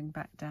I'm coming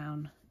back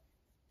down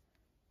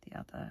the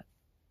other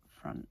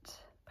front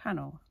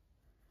panel.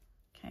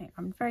 Okay,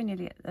 I'm very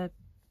nearly at the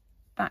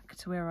back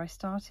to where I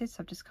started, so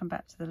I've just come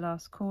back to the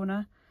last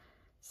corner.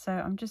 So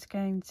I'm just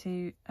going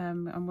to,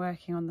 I'm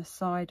working on the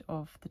side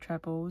of the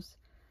trebles,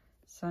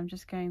 so I'm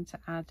just going to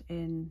add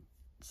in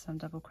some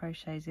double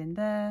crochets in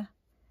there,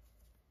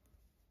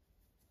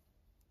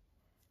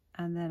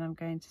 and then I'm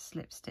going to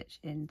slip stitch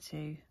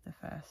into the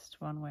first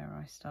one where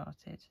I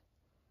started,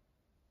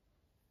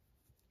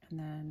 and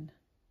then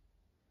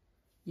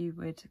you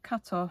would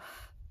cut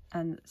off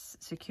and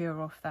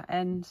secure off that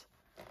end,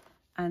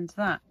 and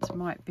that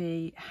might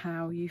be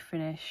how you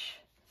finish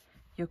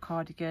your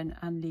cardigan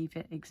and leave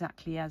it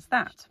exactly as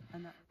that.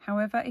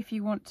 However, if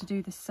you want to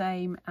do the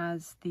same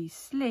as the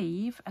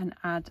sleeve and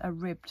add a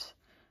ribbed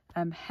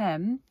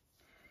hem,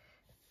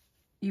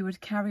 you would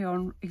carry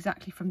on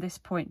exactly from this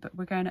point, but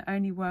we're going to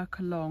only work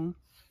along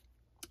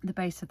the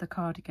base of the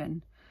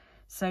cardigan.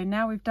 So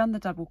now we've done the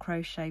double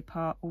crochet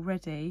part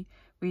already,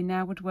 we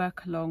now would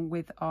work along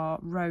with our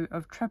row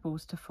of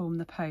trebles to form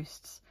the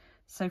posts.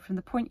 So from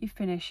the point you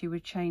finish, you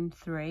would chain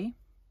 3,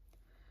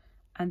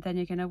 and then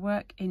you're going to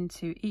work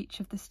into each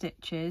of the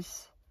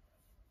stitches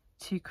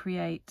to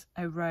create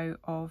a row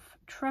of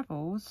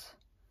trebles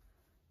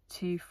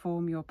to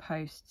form your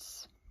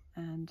posts.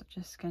 And I'm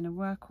just going to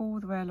work all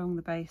the way along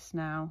the base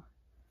now,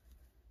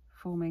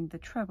 forming the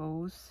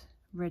trebles,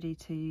 ready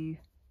to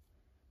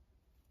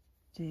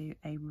do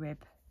a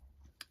rib.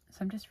 So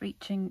I'm just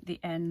reaching the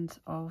end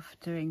of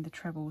doing the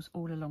trebles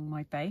all along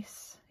my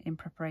base in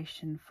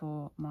preparation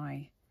for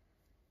my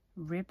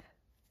rib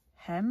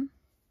hem.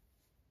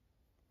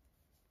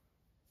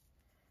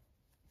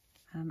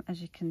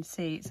 As you can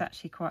see, it's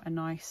actually quite a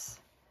nice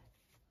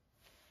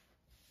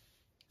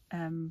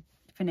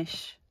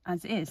finish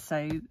as is.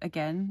 So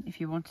again,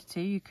 if you wanted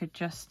to, you could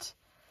just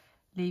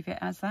leave it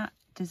as that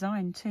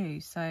design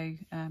too. So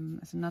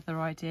as another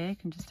idea, you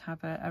can just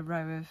have a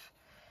row of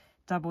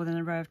double, then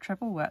a row of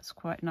treble. Works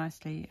quite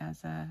nicely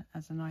as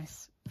a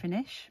nice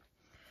finish.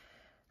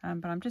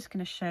 But I'm just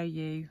going to show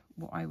you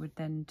what I would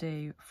then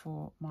do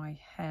for my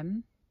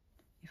hem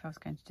if I was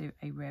going to do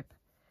a rib.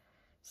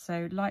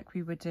 So like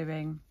we were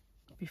doing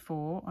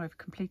before, I've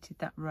completed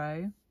that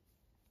row,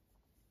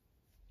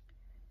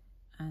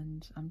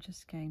 and I'm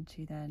just going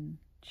to then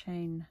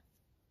chain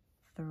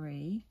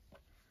 3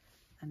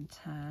 and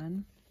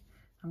turn.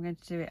 I'm going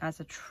to do it as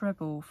a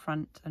treble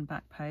front and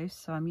back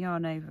post. So I'm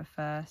yarn over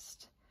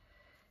first,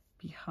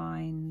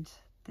 behind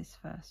this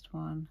first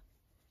one,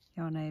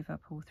 yarn over,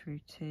 pull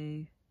through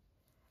 2,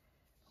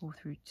 pull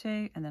through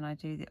 2, and then I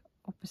do the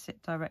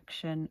opposite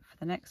direction for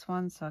the next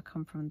one. So I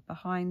come from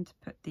behind,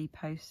 put the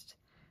post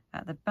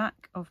at the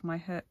back of my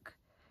hook,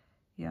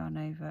 yarn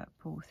over,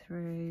 pull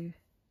through,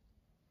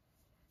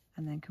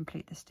 and then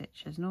complete the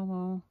stitch as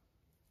normal.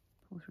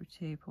 Pull through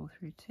 2, pull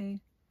through 2,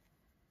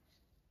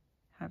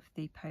 have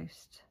the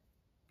post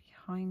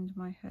behind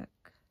my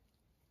hook,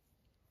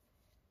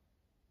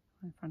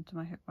 in front of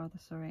my hook rather,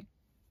 sorry,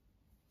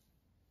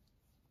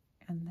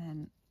 and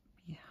then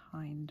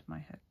behind my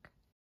hook.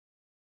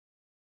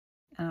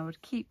 And I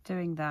would keep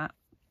doing that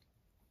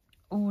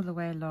all the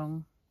way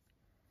along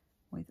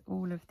with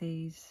all of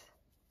these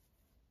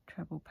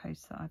treble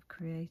posts that I've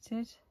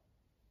created.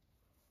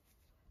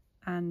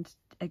 And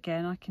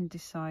again, I can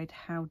decide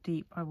how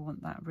deep I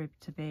want that rib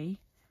to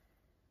be.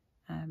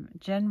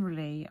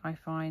 Generally, I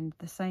find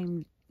the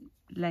same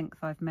length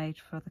I've made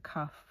for the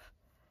cuff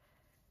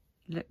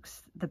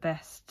looks the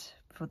best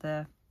for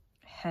the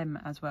hem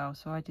as well.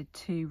 So I did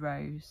 2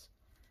 rows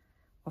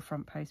of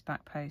front post,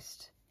 back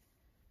post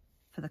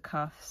for the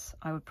cuffs.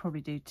 I would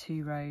probably do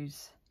 2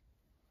 rows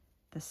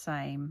the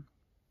same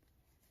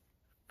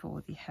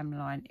for the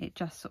hemline. It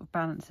just sort of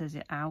balances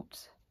it out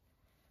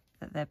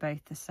that they're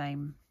both the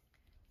same.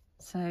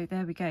 So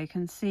there we go, you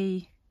can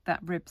see that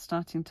rib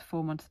starting to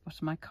form onto the bottom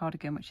of my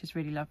cardigan, which is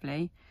really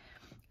lovely.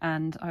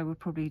 And I will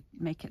probably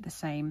make it the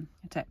same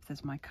depth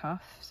as my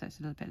cuff, so it's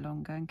a little bit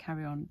longer, and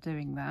carry on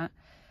doing that.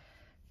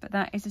 But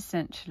that is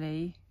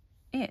essentially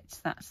it.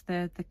 That's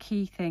the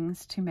key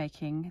things to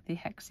making the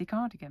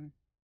Hexi-cardigan.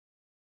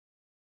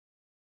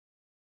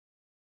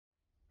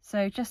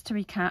 So just to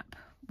recap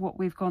what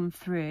we've gone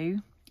through,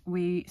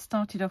 we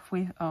started off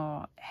with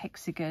our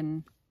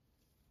hexagon,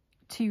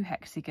 2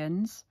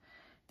 hexagons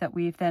that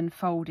we've then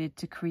folded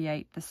to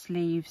create the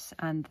sleeves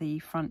and the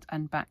front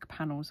and back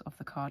panels of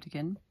the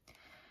cardigan.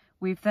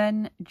 We've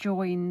then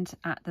joined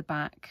at the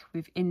back,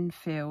 we've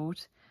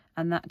infilled,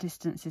 and that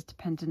distance is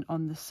dependent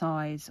on the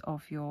size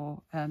of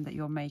your that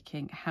you're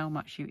making, how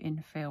much you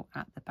infill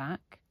at the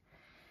back.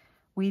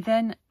 We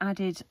then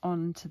added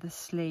on to the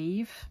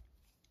sleeve,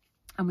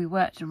 and we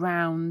worked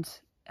around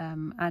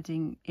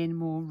adding in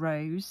more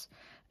rows,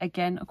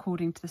 again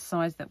according to the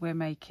size that we're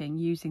making,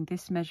 using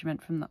this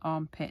measurement from the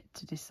armpit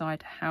to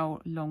decide how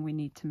long we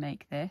need to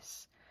make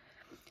this.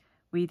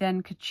 We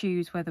then could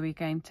choose whether we're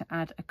going to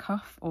add a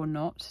cuff or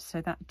not, so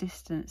that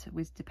distance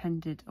was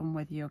depended on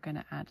whether you're going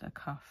to add a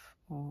cuff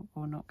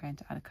or not going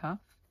to add a cuff.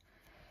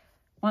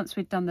 Once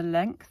we'd done the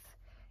length,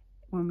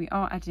 when we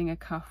are adding a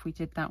cuff, we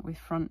did that with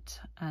front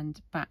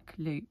and back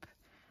loop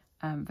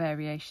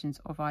variations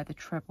of either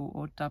treble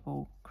or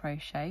double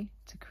crochet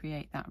to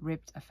create that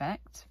ribbed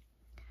effect.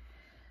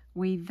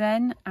 We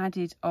then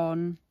added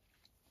on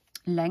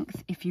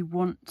length if you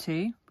want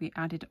to. We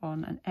added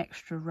on an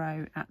extra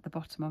row at the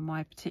bottom on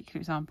my particular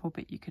example,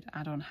 but you could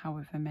add on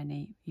however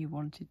many you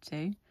wanted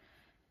to.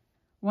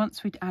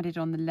 Once we'd added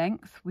on the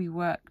length, we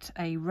worked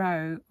a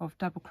row of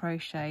double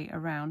crochet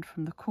around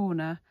from the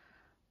corner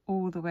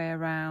all the way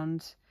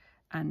around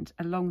and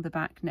along the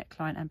back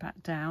neckline and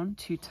back down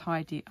to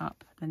tidy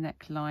up the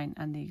neckline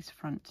and these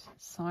front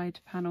side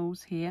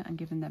panels here and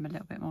giving them a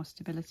little bit more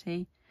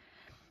stability.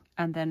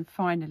 And then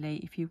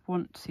finally, if you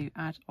want to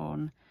add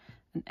on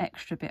an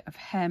extra bit of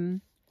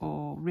hem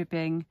or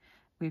ribbing,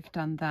 we've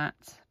done that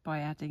by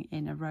adding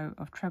in a row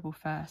of treble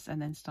first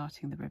and then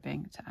starting the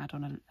ribbing to add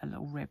on a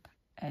little rib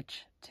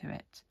edge to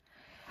it.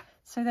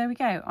 So there we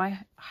go. I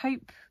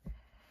hope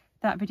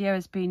that video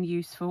has been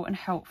useful and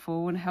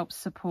helpful and helps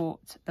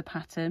support the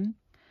pattern.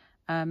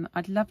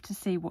 I'd love to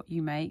see what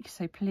you make,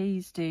 so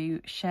please do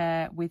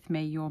share with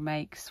me your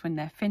makes when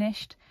they're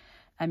finished.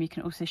 You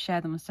can also share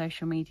them on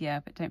social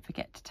media, but don't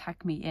forget to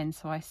tag me in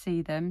so I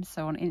see them.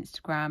 So on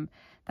Instagram,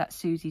 that's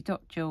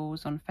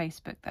Susie.Jules, on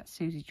Facebook that's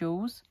Susie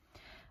Jules,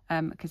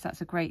 because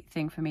that's a great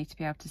thing for me to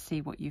be able to see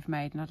what you've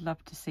made, and I'd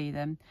love to see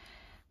them.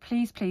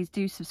 Please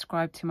do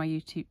subscribe to my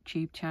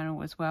YouTube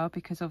channel as well,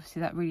 because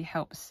obviously that really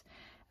helps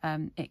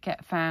it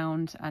get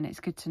found, and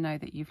it's good to know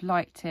that you've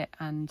liked it,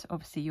 and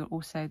obviously you'll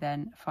also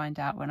then find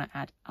out when I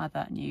add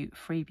other new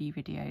freebie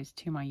videos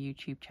to my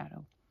YouTube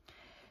channel.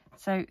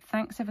 So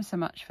thanks ever so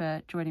much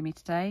for joining me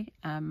today.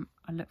 I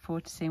look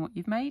forward to seeing what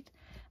you've made,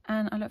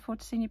 and I look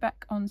forward to seeing you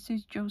back on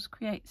Susie Jules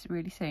Creates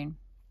really soon.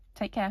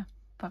 Take care.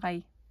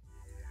 Bye.